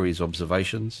Weir for his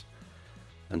observations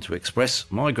and to express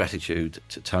my gratitude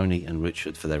to Tony and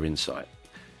Richard for their insight.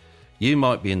 You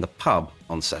might be in the pub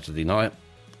on Saturday night.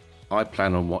 I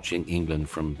plan on watching England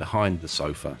from behind the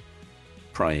sofa,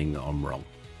 praying that I'm wrong.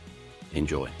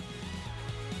 Enjoy.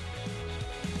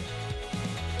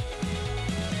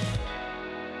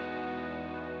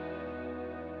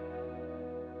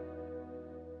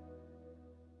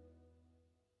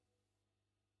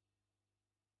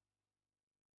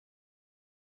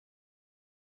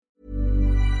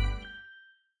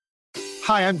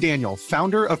 Hi, I'm Daniel,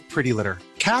 founder of Pretty Litter.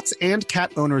 Cats and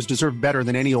cat owners deserve better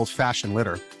than any old-fashioned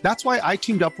litter. That's why I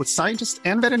teamed up with scientists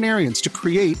and veterinarians to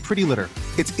create Pretty Litter.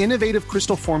 Its innovative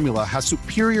crystal formula has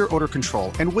superior odor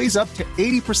control and weighs up to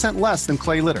 80% less than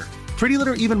clay litter. Pretty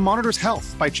Litter even monitors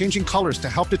health by changing colors to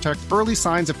help detect early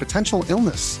signs of potential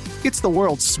illness. It's the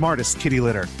world's smartest kitty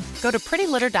litter. Go to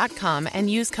prettylitter.com and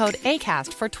use code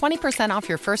ACAST for 20% off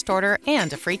your first order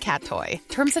and a free cat toy.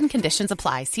 Terms and conditions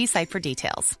apply. See site for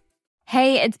details.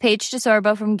 Hey, it's Paige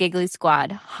DeSorbo from Giggly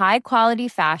Squad. High quality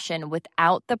fashion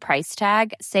without the price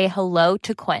tag. Say hello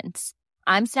to Quince.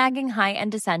 I'm snagging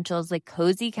high-end essentials like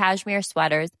cozy cashmere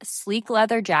sweaters, sleek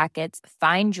leather jackets,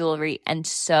 fine jewelry, and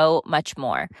so much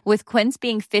more. With Quince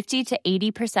being 50 to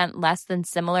 80% less than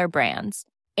similar brands.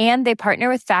 And they partner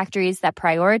with factories that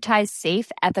prioritize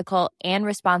safe, ethical, and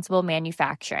responsible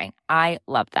manufacturing. I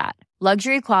love that.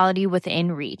 Luxury quality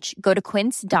within reach. Go to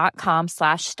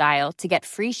quince.com/style to get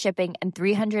free shipping and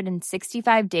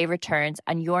 365-day returns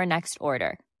on your next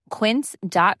order.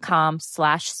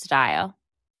 Quince.com/style.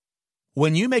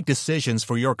 When you make decisions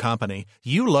for your company,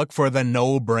 you look for the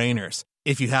no-brainers.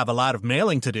 If you have a lot of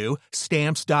mailing to do,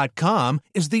 Stamps.com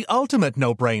is the ultimate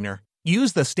no-brainer.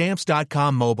 Use the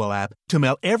Stamps.com mobile app to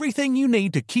mail everything you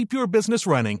need to keep your business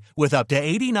running with up to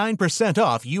 89%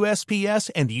 off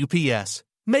USPS and UPS.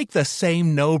 Make the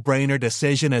same no-brainer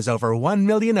decision as over 1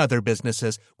 million other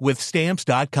businesses with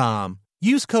Stamps.com.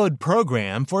 Use code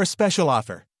PROGRAM for a special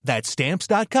offer. That's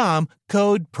Stamps.com,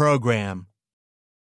 code PROGRAM.